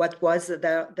what was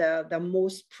their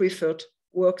most preferred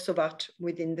works of art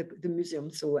within the museum.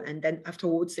 So, and then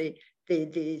afterwards,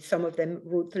 some of them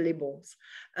wrote the labels.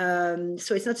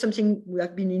 So it's not something we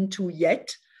have been into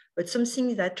yet, but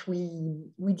something that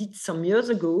we did some years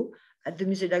ago at the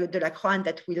Musée de la Croix, and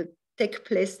that will take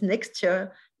place next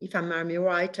year, if I'm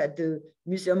right, at the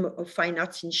Museum of Fine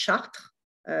Arts in Chartres,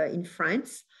 in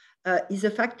France, is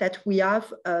the fact that we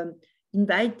have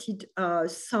invited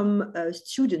some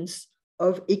students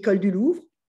of École du Louvre,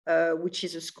 which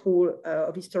is a school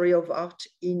of history of art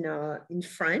in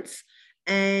France,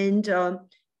 and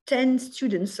 10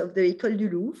 students of the École du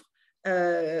Louvre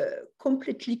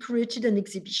completely created an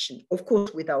exhibition, of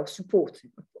course, with our support,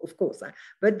 of course,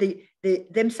 but they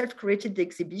themselves created the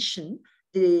exhibition.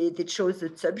 They chose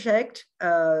the subject,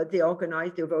 they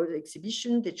organized the overall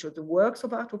exhibition, they chose the works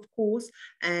of art, of course,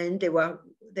 and they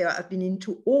have been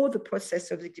into all the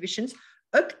process of the exhibitions,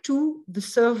 up to the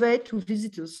survey to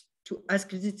visitors, to ask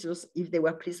visitors if they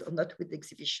were pleased or not with the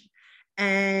exhibition.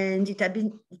 And it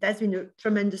has been a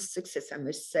tremendous success, I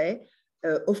must say,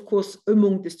 of course,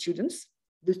 among the students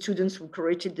who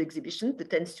created the exhibition, the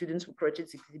 10 students who created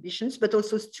the exhibitions, but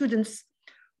also students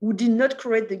who did not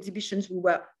create the exhibitions, who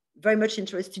were very much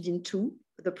interested into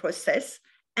the process.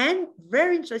 And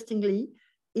very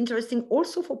interesting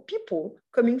also for people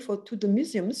coming to the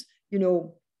museums,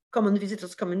 common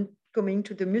visitors coming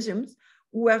to the museums,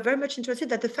 who are very much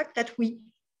interested at the fact that we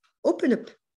open up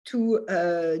to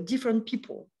different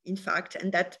people, in fact,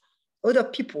 and that other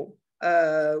people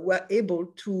were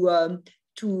able to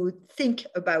think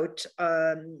about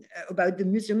the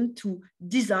museum, to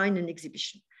design an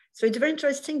exhibition. So it's very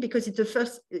interesting because it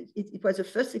was the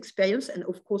first experience, and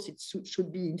of course it should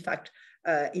be in fact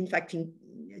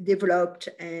developed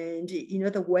and in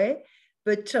other way.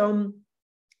 But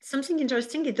something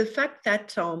interesting is the fact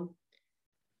that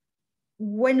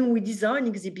when we design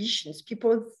exhibitions,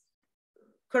 people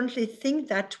currently think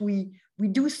that we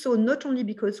do so not only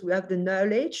because we have the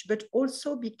knowledge, but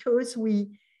also because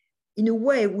in a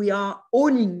way, we are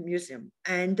owning museum,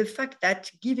 and the fact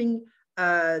that giving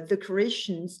the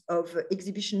creations of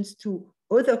exhibitions to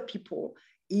other people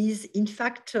is in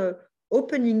fact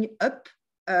opening up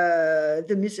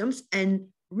the museums and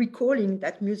recalling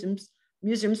that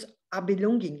museums are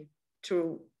belonging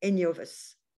to any of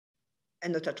us,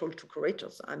 and not at all to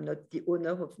curators. I'm not the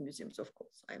owner of museums, of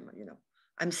course.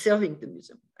 I'm serving the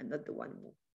museum. I'm not the one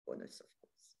who owns, of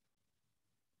course.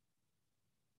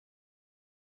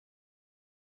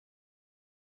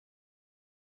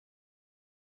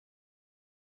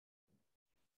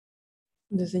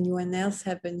 Does anyone else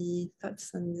have any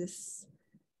thoughts on this?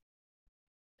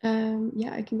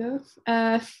 Yeah, I can go.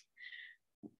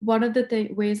 One of the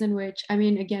ways in which,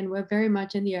 again, we're very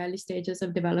much in the early stages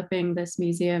of developing this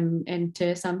museum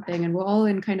into something, and we're all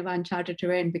in kind of uncharted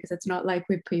terrain because it's not like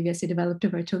we've previously developed a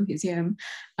virtual museum.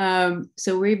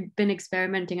 So we've been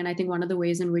experimenting, and I think one of the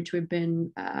ways in which we've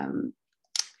been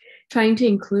trying to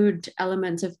include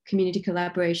elements of community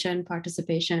collaboration,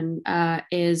 participation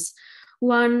is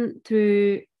one,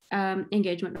 through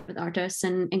engagement with artists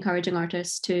and encouraging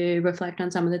artists to reflect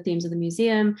on some of the themes of the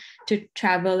museum, to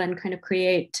travel and kind of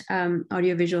create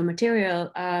audiovisual material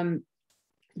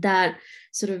that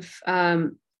sort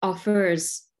of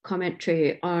offers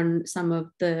commentary on some of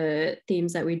the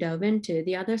themes that we delve into.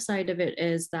 The other side of it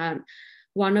is that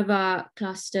one of our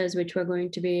clusters, which we're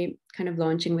going to be kind of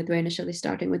launching with, we're initially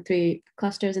starting with 3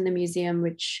 clusters in the museum,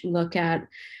 which look at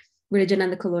religion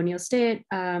and the colonial state,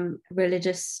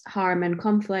 religious harm and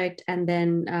conflict, and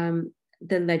then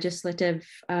the legislative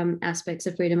aspects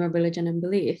of freedom of religion and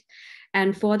belief.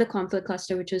 And for the conflict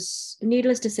cluster, which is,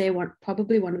 needless to say,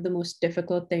 probably one of the most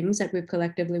difficult things that we've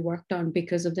collectively worked on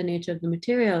because of the nature of the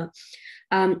material,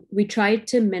 we tried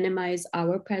to minimize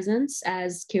our presence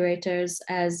as curators,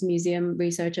 as museum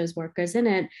researchers, workers in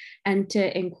it, and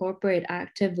to incorporate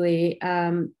actively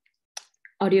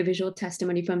audiovisual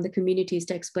testimony from the communities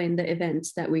to explain the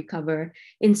events that we cover,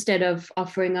 instead of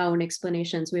offering our own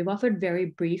explanations. We've offered very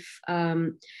brief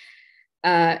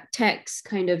text,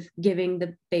 kind of giving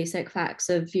the basic facts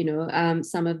of,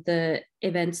 some of the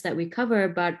events that we cover,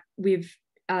 but we've,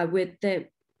 with the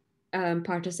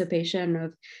participation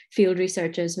of field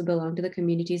researchers who belong to the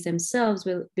communities themselves,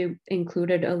 we've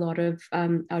included a lot of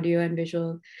audio and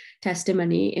visual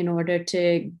testimony in order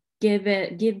to give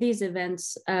these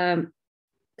events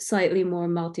slightly more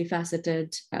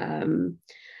multifaceted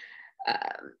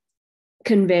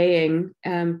conveying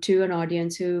to an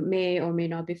audience who may or may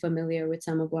not be familiar with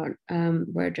some of what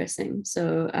we're addressing.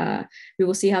 So we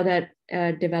will see how that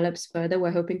develops further.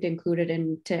 We're hoping to include it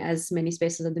into as many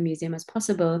spaces of the museum as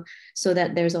possible, so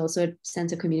that there's also a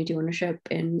sense of community ownership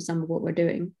in some of what we're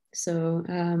doing. So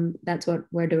that's what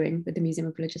we're doing with the Museum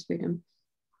of Religious Freedom.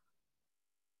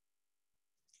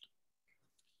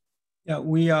 Yeah,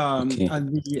 we are Okay.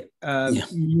 at the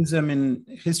Museum in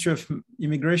History of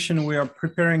Immigration. We are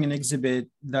preparing an exhibit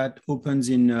that opens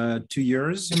in 2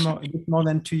 years, a bit more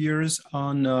than 2 years,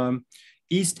 on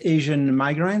East Asian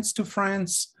migrants to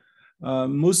France,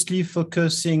 mostly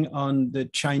focusing on the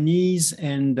Chinese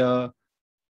and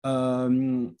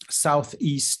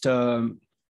Southeast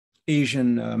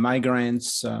Asian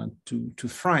migrants to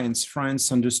France.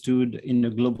 France understood in a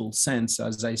global sense,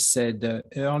 as I said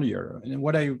earlier. And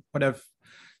what I've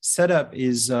set up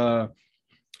is,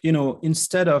 you know,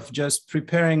 instead of just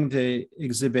preparing the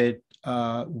exhibit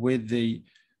with the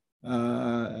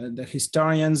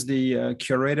historians, the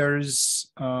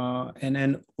curators, and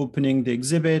then opening the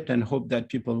exhibit and hope that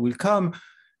people will come,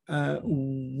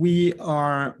 we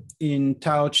are in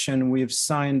touch and we've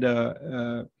signed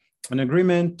an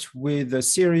agreement with a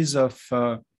series of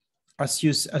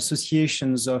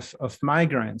associations of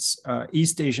migrants,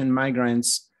 East Asian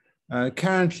migrants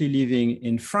currently living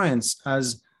in France,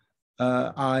 as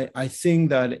I think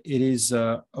that it is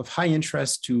of high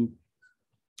interest to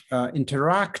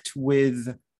interact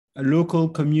with local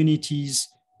communities,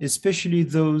 especially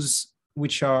those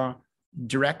which are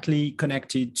directly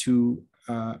connected to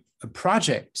a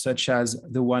project such as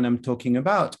the one I'm talking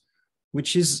about,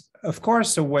 which is, of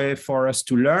course, a way for us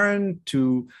to learn,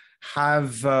 to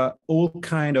have all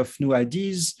kind of new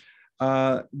ideas.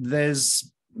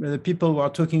 There's the people who are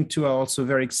talking to are also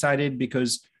very excited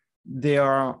because they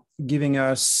are giving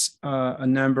us a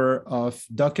number of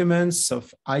documents,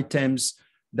 of items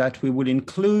that we will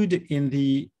include in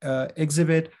the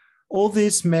exhibit. All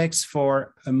this makes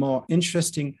for a more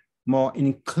interesting, more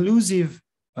inclusive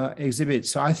exhibit.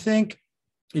 So I think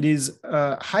it is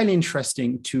highly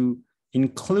interesting to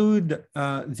include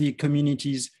the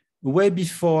communities way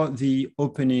before the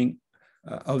opening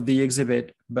of the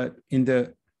exhibit, but in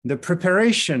the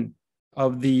preparation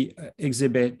of the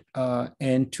exhibit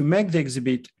and to make the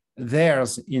exhibit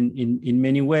theirs in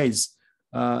many ways,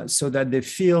 so that they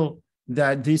feel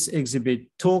that this exhibit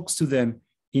talks to them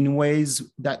in ways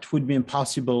that would be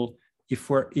impossible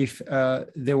if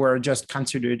they were just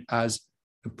considered as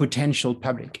a potential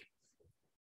public.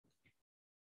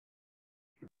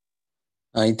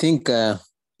 I think I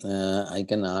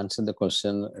can answer the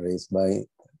question raised by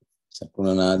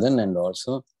Sakunanathan, and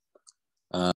also,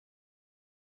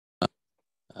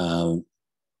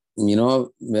 you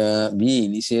know, we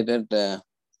initiated the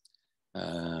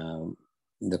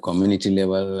community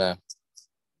level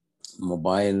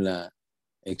mobile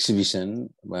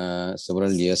exhibition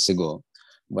several years ago,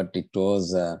 but it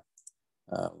was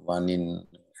one in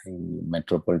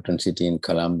metropolitan city in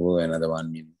Colombo, another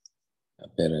one in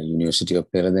University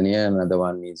of Peradeniya, another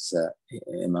one is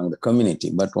among the community.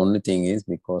 But only thing is,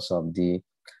 because of the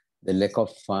lack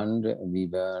of fund, we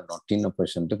were not in a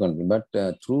position to continue. But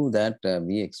through that,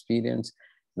 we experienced,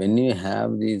 when you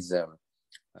have these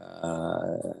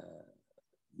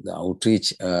the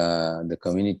outreach, the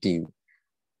community,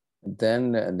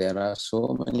 then there are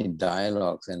so many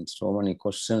dialogues and so many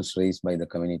questions raised by the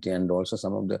community, and also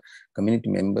some of the community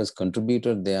members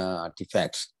contributed their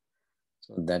artifacts.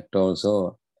 So that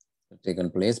also taken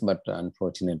place, but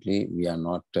unfortunately we are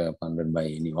not funded by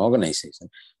any organization.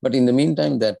 But in the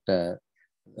meantime, that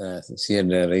she had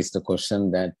raised the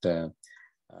question that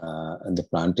the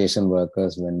plantation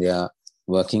workers, when they are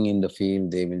working in the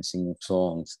field, they will sing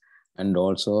songs, and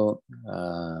also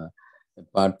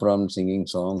apart from singing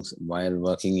songs while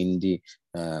working in the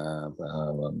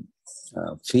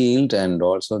field, and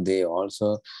also they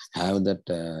also have that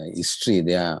history.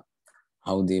 They are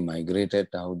how they migrated,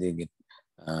 how they get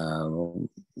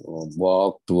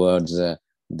walk towards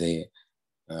the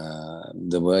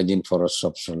virgin forest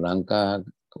of Sri Lanka,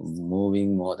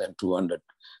 moving more than 200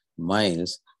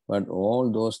 miles. But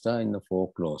all those are in the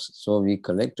folklores. So we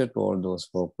collected all those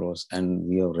folklores and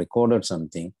we have recorded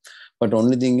something. But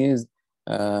only thing is,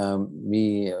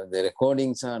 the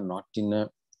recordings are not in a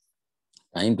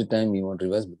time to time we want to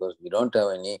reverse, because we don't have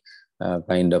any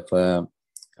kind of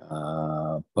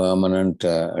permanent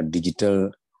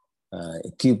digital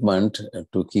equipment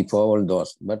to keep all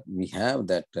those. But we have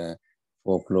that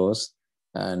folklores,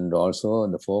 and also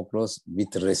the folklores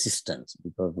with resistance,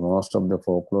 because most of the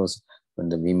folklores, when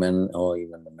the women or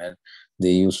even the men,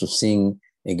 they used to sing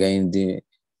against the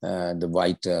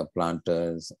white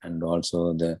planters, and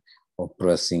also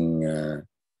oppressing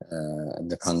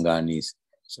the Kanganis.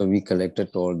 So we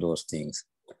collected all those things.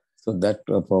 So that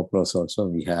purpose also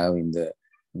we have in the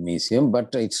museum,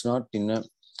 but it's not in a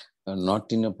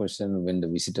person when the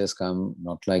visitors come,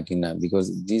 not like in a,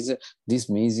 because this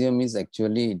museum is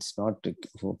actually, it's not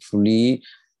fully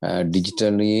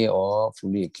digitally or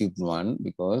fully equipped one,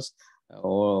 because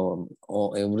or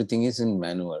everything is in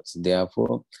manuals.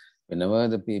 Therefore, whenever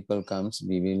the people comes,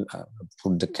 we will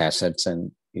put the cassettes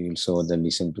and we will show them,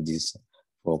 listen to this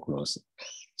folklore.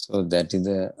 So that is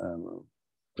the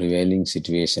prevailing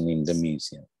situation in the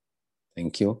museum.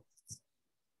 Thank you.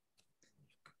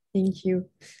 Thank you.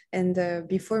 And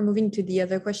before moving to the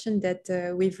other question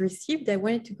that we've received, I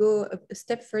wanted to go a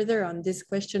step further on this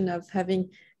question of having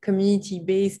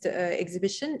community-based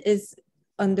exhibition, is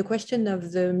on the question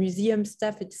of the museum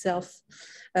staff itself,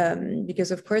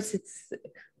 because of course it's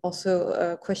also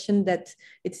a question that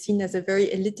it's seen as a very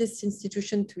elitist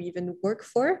institution to even work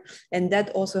for, and that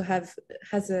also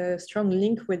has a strong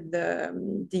link with the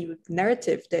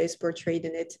narrative that is portrayed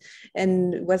in it.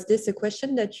 And was this a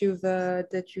question that you've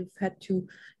had to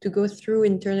go through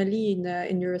internally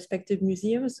in your respective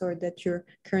museums, or that you're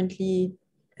currently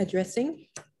addressing?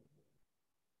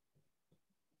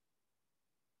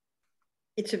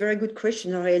 It's a very good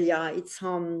question, Aurelia.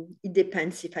 It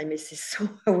depends, if I may say so.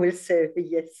 I will say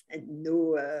yes and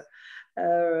no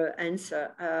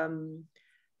answer.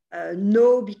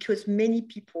 No, because many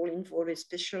people involved,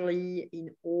 especially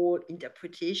in all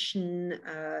interpretation,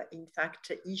 in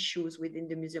fact, issues within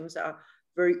the museums are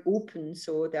very open.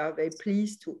 So they are very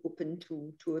pleased to open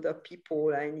to other people,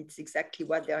 and it's exactly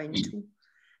what they're into.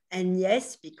 And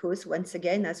yes, because once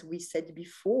again, as we said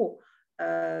before,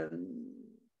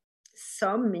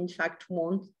 some, in fact,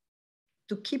 want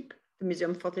to keep the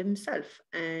museum for themselves.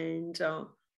 And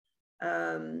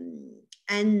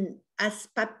as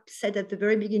Pap said at the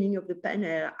very beginning of the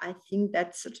panel, I think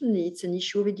that certainly it's an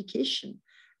issue of education,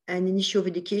 and an issue of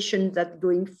education that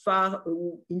going far,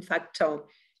 in fact,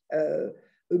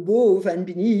 above and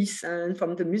beneath and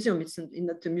from the museum. It's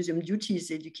not the museum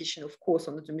duties education, of course,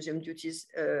 or not the museum duties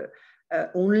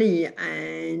only.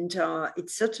 And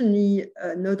it's certainly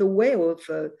another way of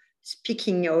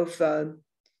speaking of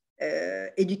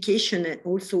education and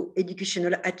also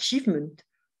educational achievement.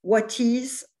 What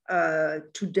is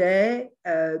today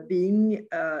being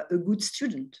a good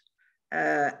student?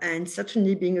 And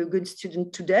certainly being a good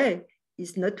student today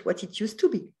is not what it used to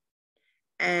be.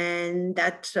 And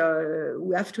that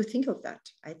we have to think of that.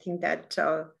 I think that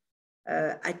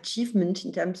achievement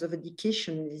in terms of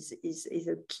education is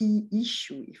a key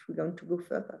issue if we want to go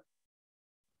further.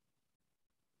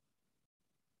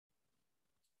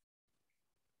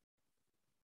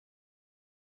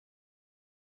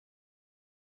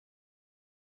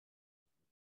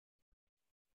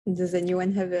 Does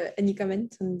anyone have any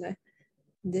comment on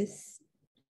this?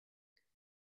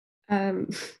 I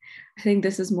think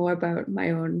this is more about my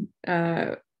own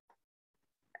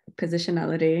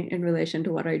positionality in relation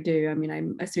to what I do. I mean,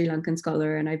 I'm a Sri Lankan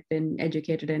scholar, and I've been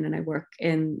educated in, and I work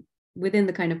within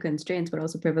the kind of constraints, but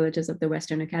also privileges of the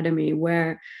Western Academy,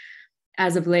 where,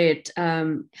 as of late,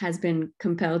 has been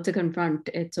compelled to confront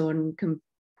its own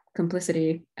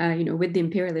complicity, with the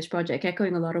imperialist project,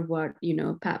 echoing a lot of what,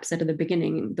 Pap said at the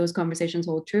beginning. Those conversations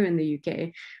hold true in the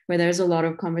UK, where there's a lot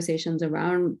of conversations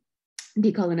around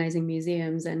decolonizing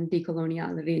museums and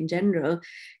decoloniality in general.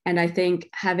 And I think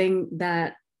having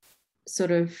that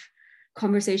sort of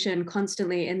conversation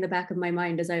constantly in the back of my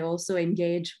mind as I also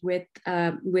engage with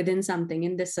within something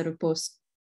in this sort of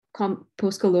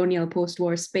post-colonial,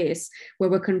 post-war space, where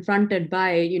we're confronted by,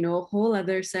 a whole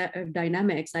other set of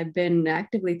dynamics. I've been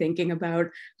actively thinking about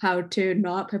how to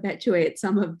not perpetuate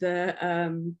some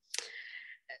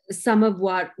of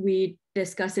what we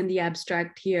discuss in the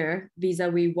abstract here,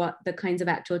 vis-a-vis what the kinds of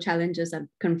actual challenges that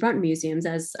confront museums,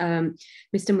 as Mr.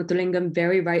 Muthulingam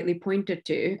very rightly pointed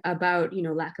to, about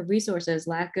lack of resources,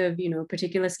 lack of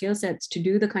particular skill sets to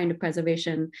do the kind of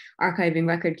preservation, archiving,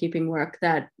 record keeping work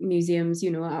that museums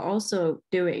are also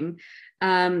doing,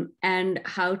 and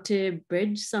how to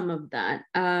bridge some of that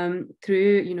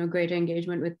through greater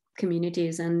engagement with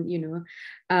communities, and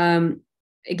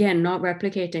again, not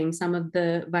replicating some of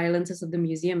the violences of the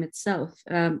museum itself,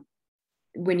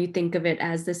 when you think of it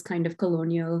as this kind of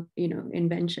colonial,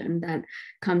 invention that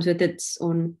comes with its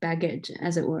own baggage,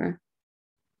 as it were.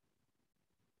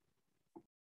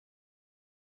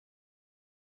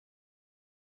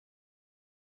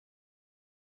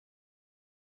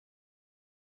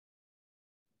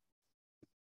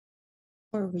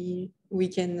 Or we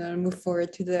can move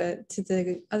forward to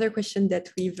the other question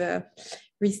that we've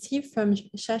received from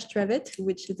Shastravet,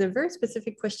 which is a very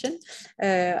specific question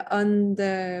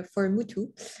for Muthu,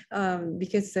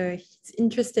 because he's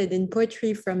interested in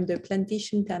poetry from the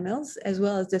plantation Tamils, as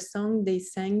well as the song they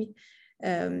sang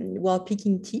while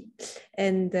picking tea.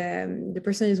 And the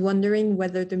person is wondering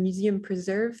whether the museum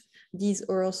preserves these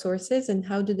oral sources and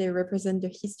how do they represent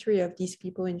the history of these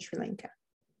people in Sri Lanka.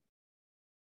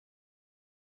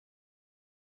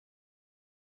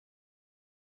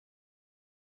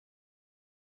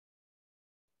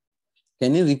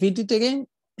 Can you repeat it again?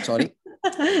 Sorry.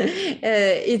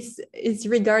 It's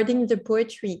regarding the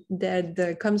poetry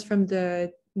that comes from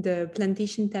the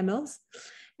plantation Tamils,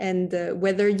 and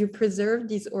whether you preserve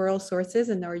these oral sources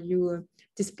and are you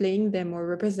displaying them or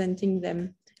representing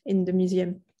them in the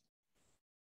museum.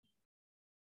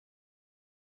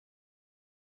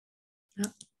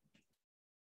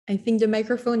 I think the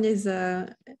microphone is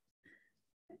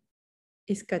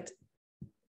cut.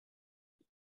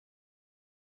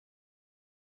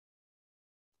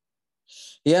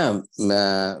 Yeah,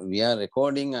 we are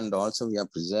recording and also we are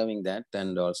preserving that,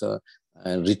 and also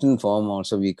written form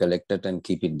also we collected and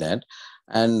keep it that.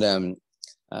 And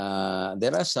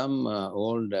there are some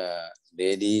old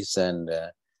ladies, and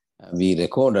we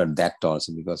recorded that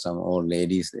also, because some old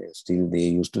ladies they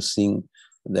used to sing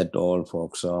that old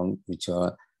folk song which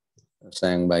are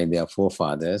sang by their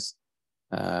forefathers,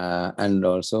 and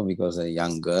also because the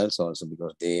young girls also,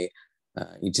 because they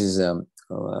it is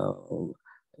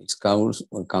it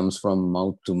comes from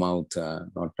mouth to mouth,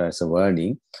 not as a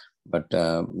wording, but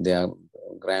their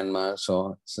grandma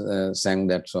sang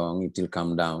that song, it will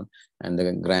come down, and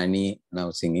the granny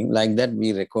now singing. Like that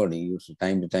we recording,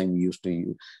 time to time we used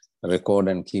to record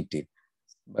and keep it.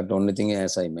 But only thing,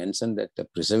 as I mentioned, that the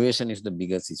preservation is the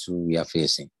biggest issue we are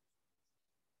facing.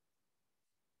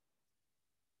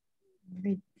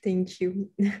 Great, thank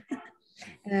you.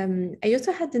 I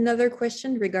also had another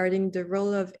question regarding the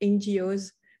role of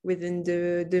NGOs within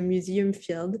the museum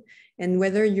field, and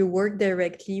whether you work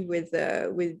directly with I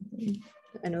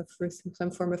know, for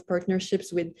some form of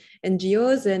partnerships with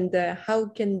NGOs, and how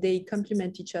can they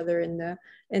complement each other in the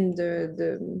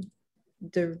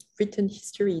written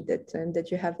history that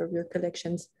you have of your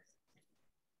collections,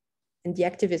 and the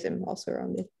activism also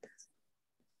around it.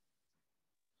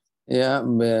 Yeah,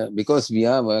 because we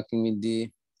are working with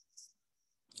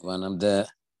one of the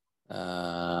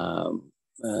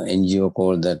NGO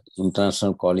called that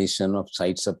International Coalition of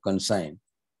Sites of Concern.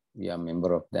 We are a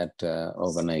member of that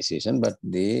organization, but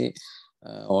they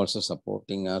also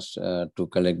supporting us to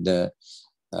collect the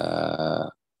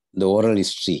oral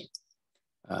history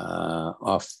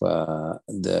of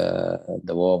the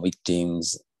war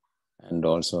victims, and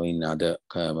also in other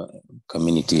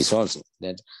communities also.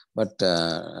 But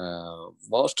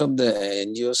most of the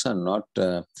NGOs are not.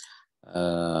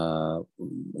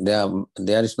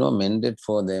 There is no mandate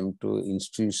for them to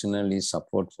institutionally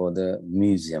support for the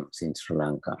museums in Sri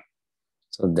Lanka.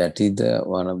 So that is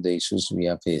one of the issues we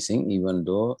are facing, even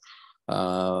though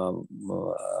the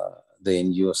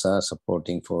NGOs are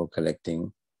supporting for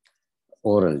collecting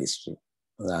oral history.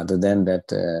 Other than that,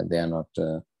 they are not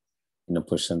in a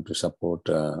position to support,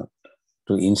 to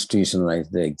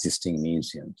institutionalize the existing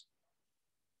museums.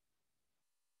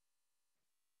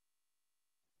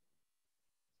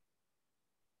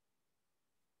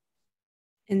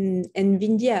 And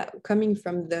Vindhya, coming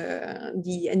from the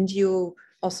NGO,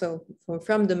 also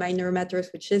from the Minor Matters,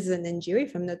 which is an NGO,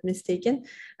 if I'm not mistaken,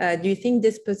 do you think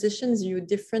this positions you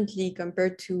differently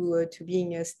compared to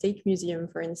being a state museum,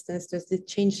 for instance? Does it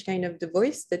change kind of the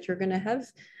voice that you're going to have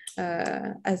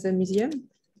as a museum?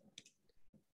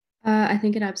 I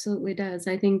think it absolutely does.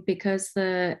 I think because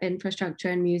the infrastructure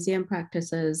and museum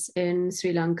practices in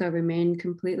Sri Lanka remain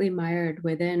completely mired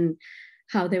within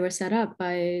how they were set up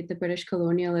by the British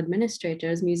colonial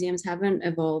administrators, museums haven't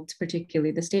evolved,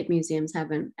 particularly the state museums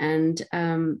haven't. And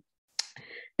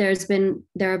there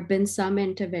have been some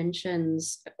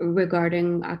interventions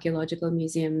regarding archaeological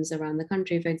museums around the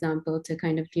country, for example, to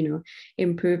kind of,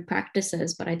 improve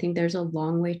practices. But I think there's a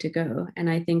long way to go. And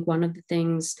I think one of the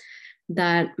things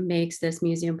that makes this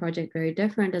museum project very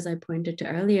different, as I pointed to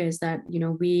earlier, is that,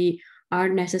 we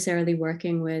aren't necessarily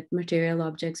working with material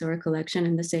objects or a collection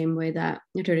in the same way that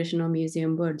a traditional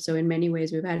museum would. So in many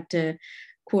ways, we've had to,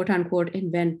 quote unquote,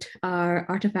 invent our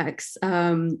artifacts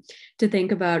to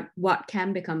think about what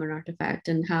can become an artifact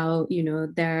and how,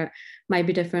 there might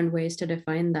be different ways to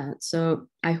define that. So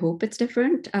I hope it's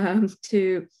different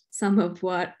to some of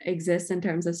what exists in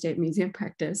terms of state museum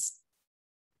practice.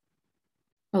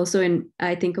 Also in,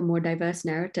 I think, a more diverse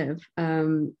narrative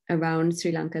around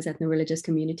Sri Lanka's ethno-religious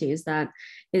communities that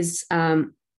is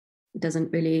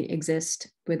doesn't really exist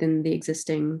within the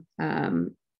existing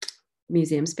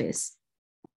museum space.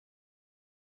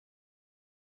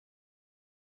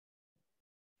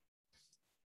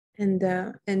 And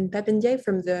Ndiaye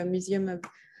from the Museum of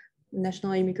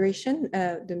National Immigration,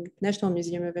 the National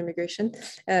Museum of Immigration,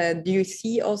 do you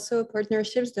see also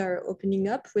partnerships that are opening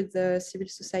up with the civil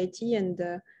society and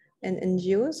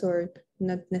NGOs, or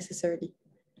not necessarily?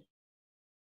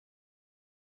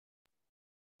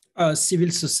 Civil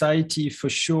society, for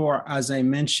sure, as I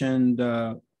mentioned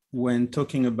when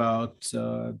talking about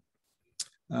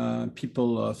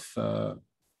people of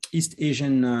East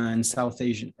Asian and South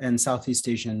Asian and Southeast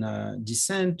Asian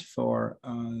descent for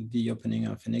the opening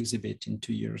of an exhibit in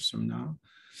 2 years from now.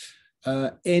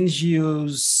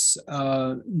 NGOs,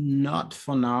 not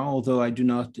for now, although I do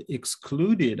not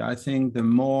exclude it. I think the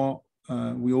more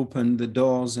we open the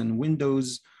doors and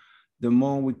windows, the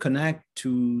more we connect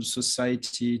to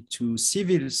society, to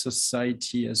civil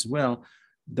society as well,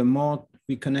 the more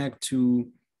we connect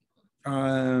to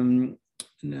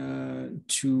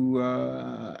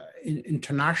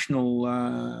international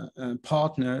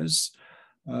partners,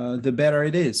 the better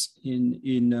it is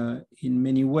in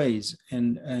many ways,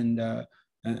 and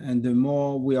the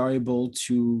more we are able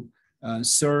to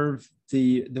serve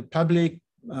the public,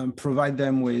 provide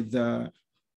them with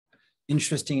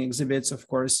interesting exhibits, of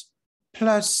course,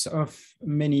 plus of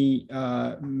many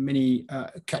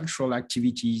cultural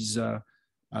activities,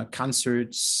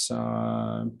 concerts,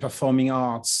 performing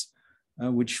arts,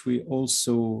 which we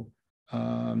also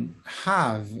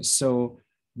have. So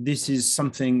this is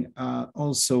something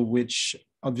also which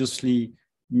obviously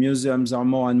museums are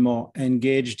more and more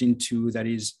engaged into, that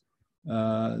is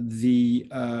the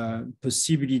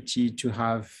possibility to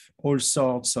have all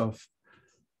sorts of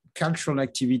cultural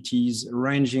activities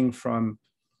ranging from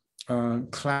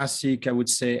classic, I would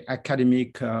say,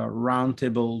 academic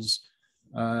roundtables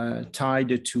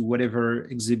tied to whatever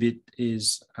exhibit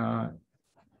is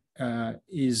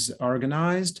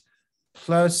organized,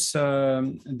 plus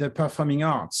the performing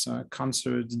arts,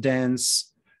 concerts,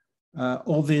 dance.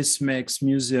 All this makes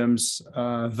museums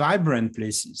vibrant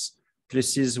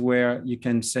places where you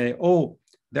can say, oh,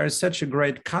 there is such a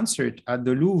great concert at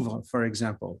the Louvre, for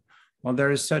example, or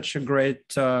there is such a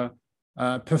great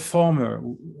performer,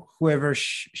 whoever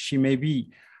she may be,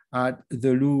 at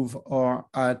the Louvre or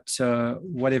at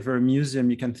whatever museum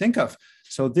you can think of.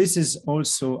 So this is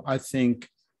also, I think,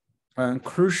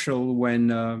 crucial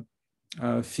when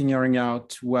figuring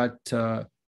out what a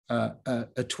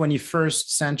 21st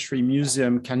century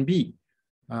museum can be.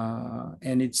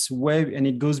 And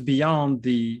it goes beyond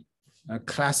the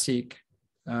classic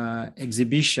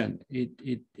exhibition.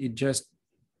 It just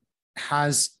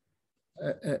has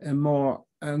a more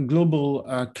global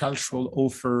cultural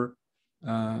offer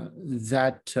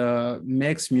that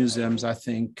makes museums, I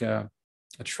think,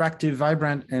 attractive,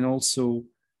 vibrant, and also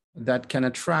that can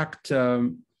attract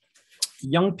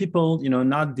young people, you know,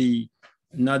 not the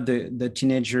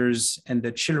teenagers and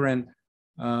the children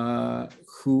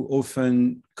who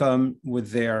often come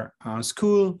with their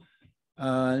school,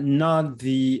 not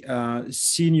the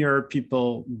senior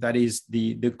people, that is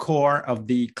the core of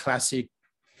the classic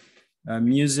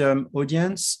museum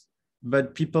audience,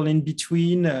 but people in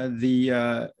between,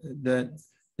 the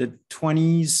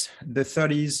 20s, the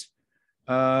 30s,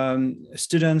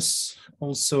 students,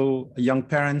 also young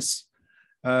parents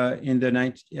in their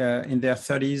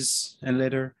 30s and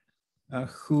later,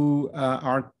 who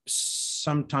are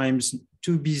sometimes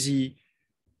too busy,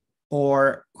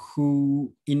 or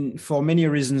who, for many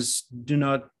reasons, do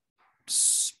not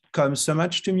come so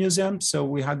much to museums. So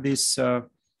we have this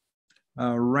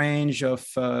range of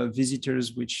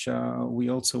visitors, which we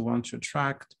also want to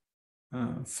attract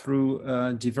through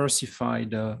a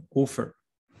diversified offer.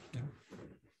 Yeah.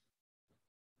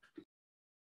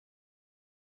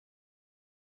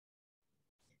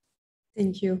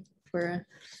 Thank you for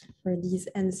these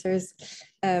answers.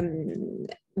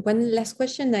 One last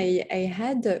question I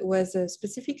had was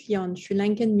specifically on Sri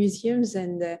Lankan museums,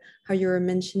 and how you were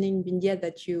mentioning, Vindhya,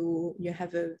 that you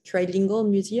have a trilingual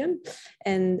museum.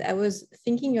 And I was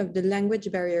thinking of the language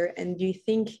barrier, and do you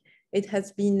think it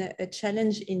has been a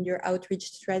challenge in your outreach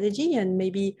strategy? And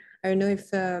maybe, I don't know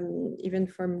if even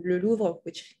from Le Louvre,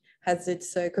 which has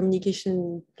its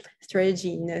communication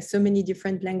strategy in so many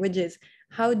different languages,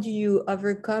 how do you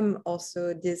overcome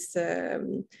also this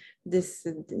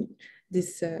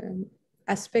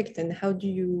aspect, and how do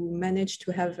you manage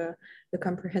to have a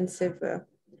comprehensive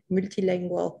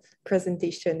multilingual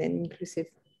presentation and inclusive?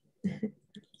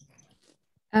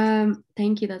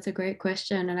 Thank you. That's a great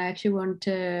question. And I actually want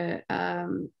to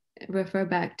refer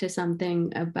back to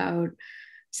something about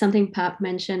something Pap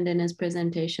mentioned in his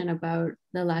presentation about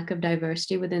the lack of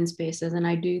diversity within spaces. And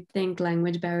I do think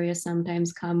language barriers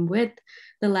sometimes come with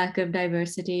the lack of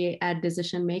diversity at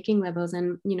decision-making levels.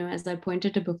 And, you know, as I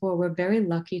pointed to before, we're very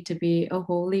lucky to be a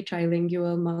wholly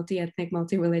trilingual, multi-ethnic,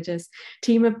 multi-religious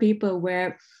team of people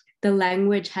where the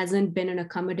language hasn't been an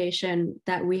accommodation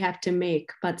that we have to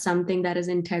make, but something that is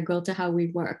integral to how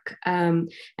we work. And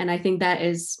I think that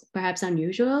is perhaps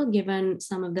unusual given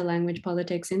some of the language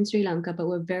politics in Sri Lanka, but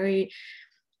we're very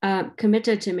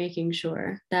committed to making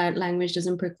sure that language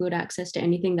doesn't preclude access to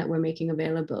anything that we're making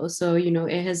available. So, you know,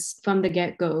 it has, from the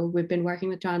get-go, we've been working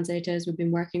with translators, we've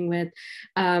been working with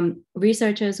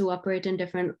researchers who operate in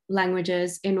different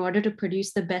languages in order to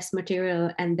produce the best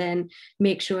material and then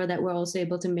make sure that we're also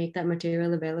able to make that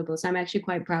material available. So I'm actually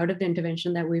quite proud of the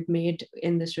intervention that we've made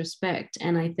in this respect.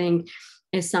 And I think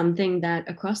is something that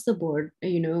across the board,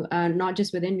 you know, not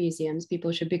just within museums,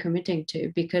 people should be committing to,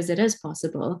 because it is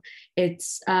possible.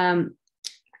 It's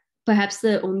perhaps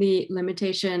the only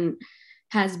limitation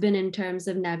has been in terms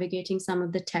of navigating some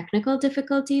of the technical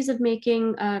difficulties of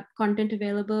making content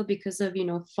available because of, you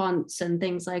know, fonts and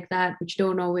things like that, which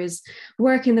don't always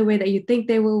work in the way that you think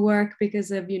they will work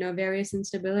because of, you know, various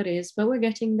instabilities, but we're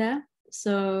getting there.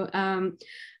 So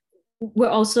we're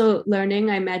also learning.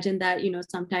 I imagine that, you know,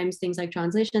 sometimes things like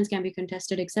translations can be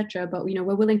contested, etc. But, you know,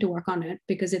 we're willing to work on it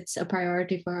because it's a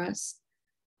priority for us.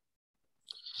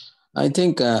 I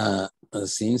think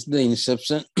since the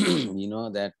inception, you know,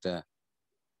 that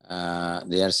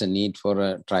there's a need for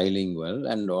a trilingual,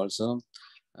 and also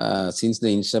since the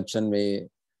inception we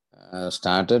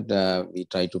started, we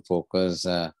try to focus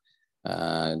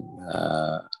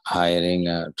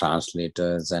hiring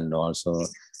translators and also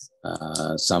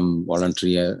some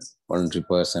voluntary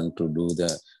person to do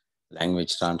the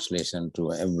language translation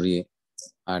to every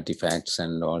artifacts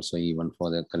and also even for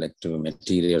the collective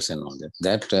materials and all that.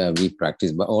 That we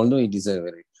practice, but although it is a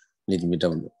very little bit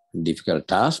of difficult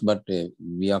task, but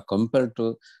we are compelled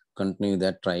to continue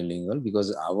that trilingual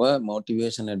because our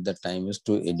motivation at that time is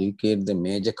to educate the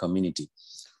major community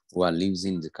who lives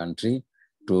in the country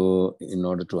in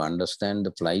order to understand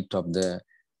the plight of the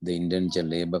indentured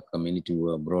labor community who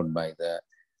were brought by the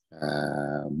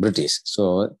British.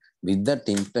 So with that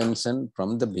intention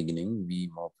from the beginning, we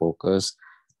more focus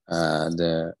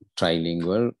the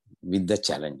trilingual with the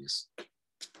challenges.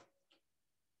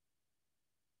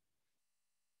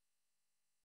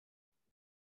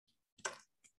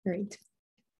 Great.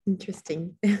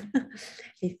 Interesting.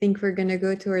 I think we're going to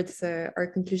go towards our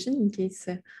conclusion in case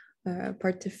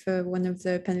part of one of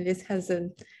the panelists has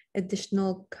an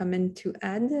additional comment to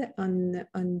add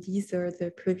on these or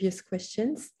the previous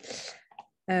questions.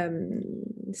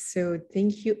 So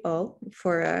thank you all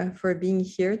for being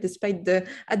here despite the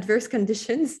adverse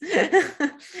conditions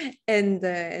and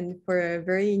for a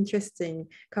very interesting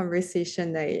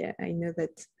conversation. I know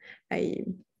that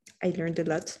I learned a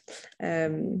lot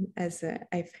as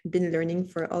I've been learning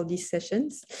for all these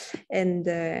sessions, and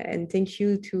thank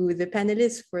you to the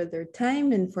panelists for their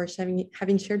time and for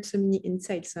having shared so many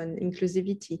insights on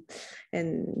inclusivity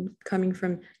and coming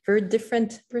from very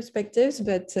different perspectives,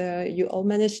 but you all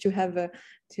managed to have a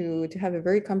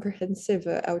very comprehensive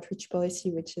outreach policy,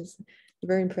 which is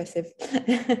very impressive.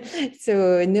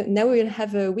 So now we'll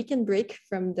have a weekend break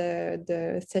from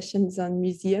the sessions on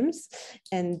museums,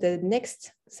 and the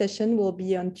next session will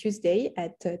be on Tuesday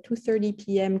at 2:30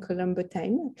 p.m. Colombo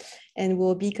time, and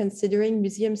we'll be considering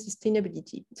museum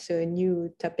sustainability, so a new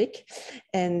topic.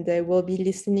 And we'll be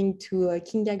listening to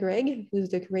Kinga Gregg, who's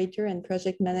the curator and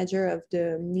project manager of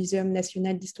the Muséum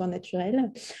National d'Histoire Naturelle,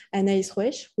 Anaïs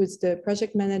Roesch, who's the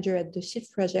project manager at the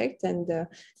Shift project, and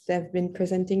they've been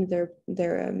presenting their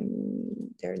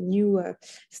new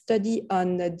study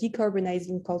on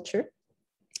decarbonizing culture.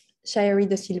 Shayari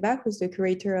Da Silva, who's the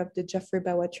curator of the Geoffrey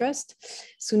Bawa Trust,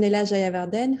 Sunela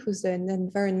Jayavarden, who's an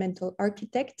environmental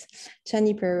architect,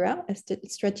 Chani Pereira, a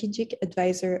strategic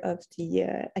advisor of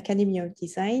the Academy of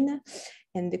Design,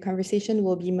 and the conversation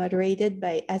will be moderated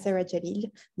by Azara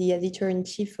Jalil, the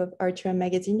editor-in-chief of Artura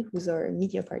magazine, who's our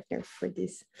media partner for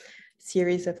this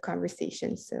series of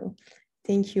conversations. So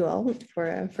thank you all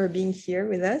for being here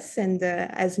with us. And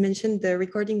as mentioned, the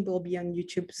recording will be on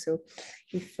YouTube. So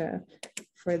if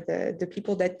for the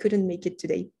people that couldn't make it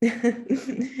today.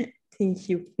 Thank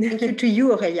you. Thank you to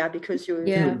you, Aurelia, because you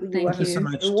are so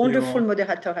much a wonderful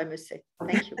moderator, I must say.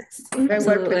 Thank you. Very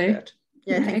well prepared.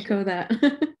 Yeah, I echo that.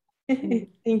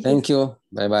 Thank you.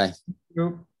 Bye-bye.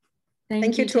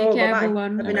 Thank you to all. Bye-bye.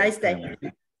 Have a nice day.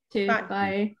 Bye.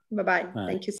 Bye. Bye-bye. Thank you.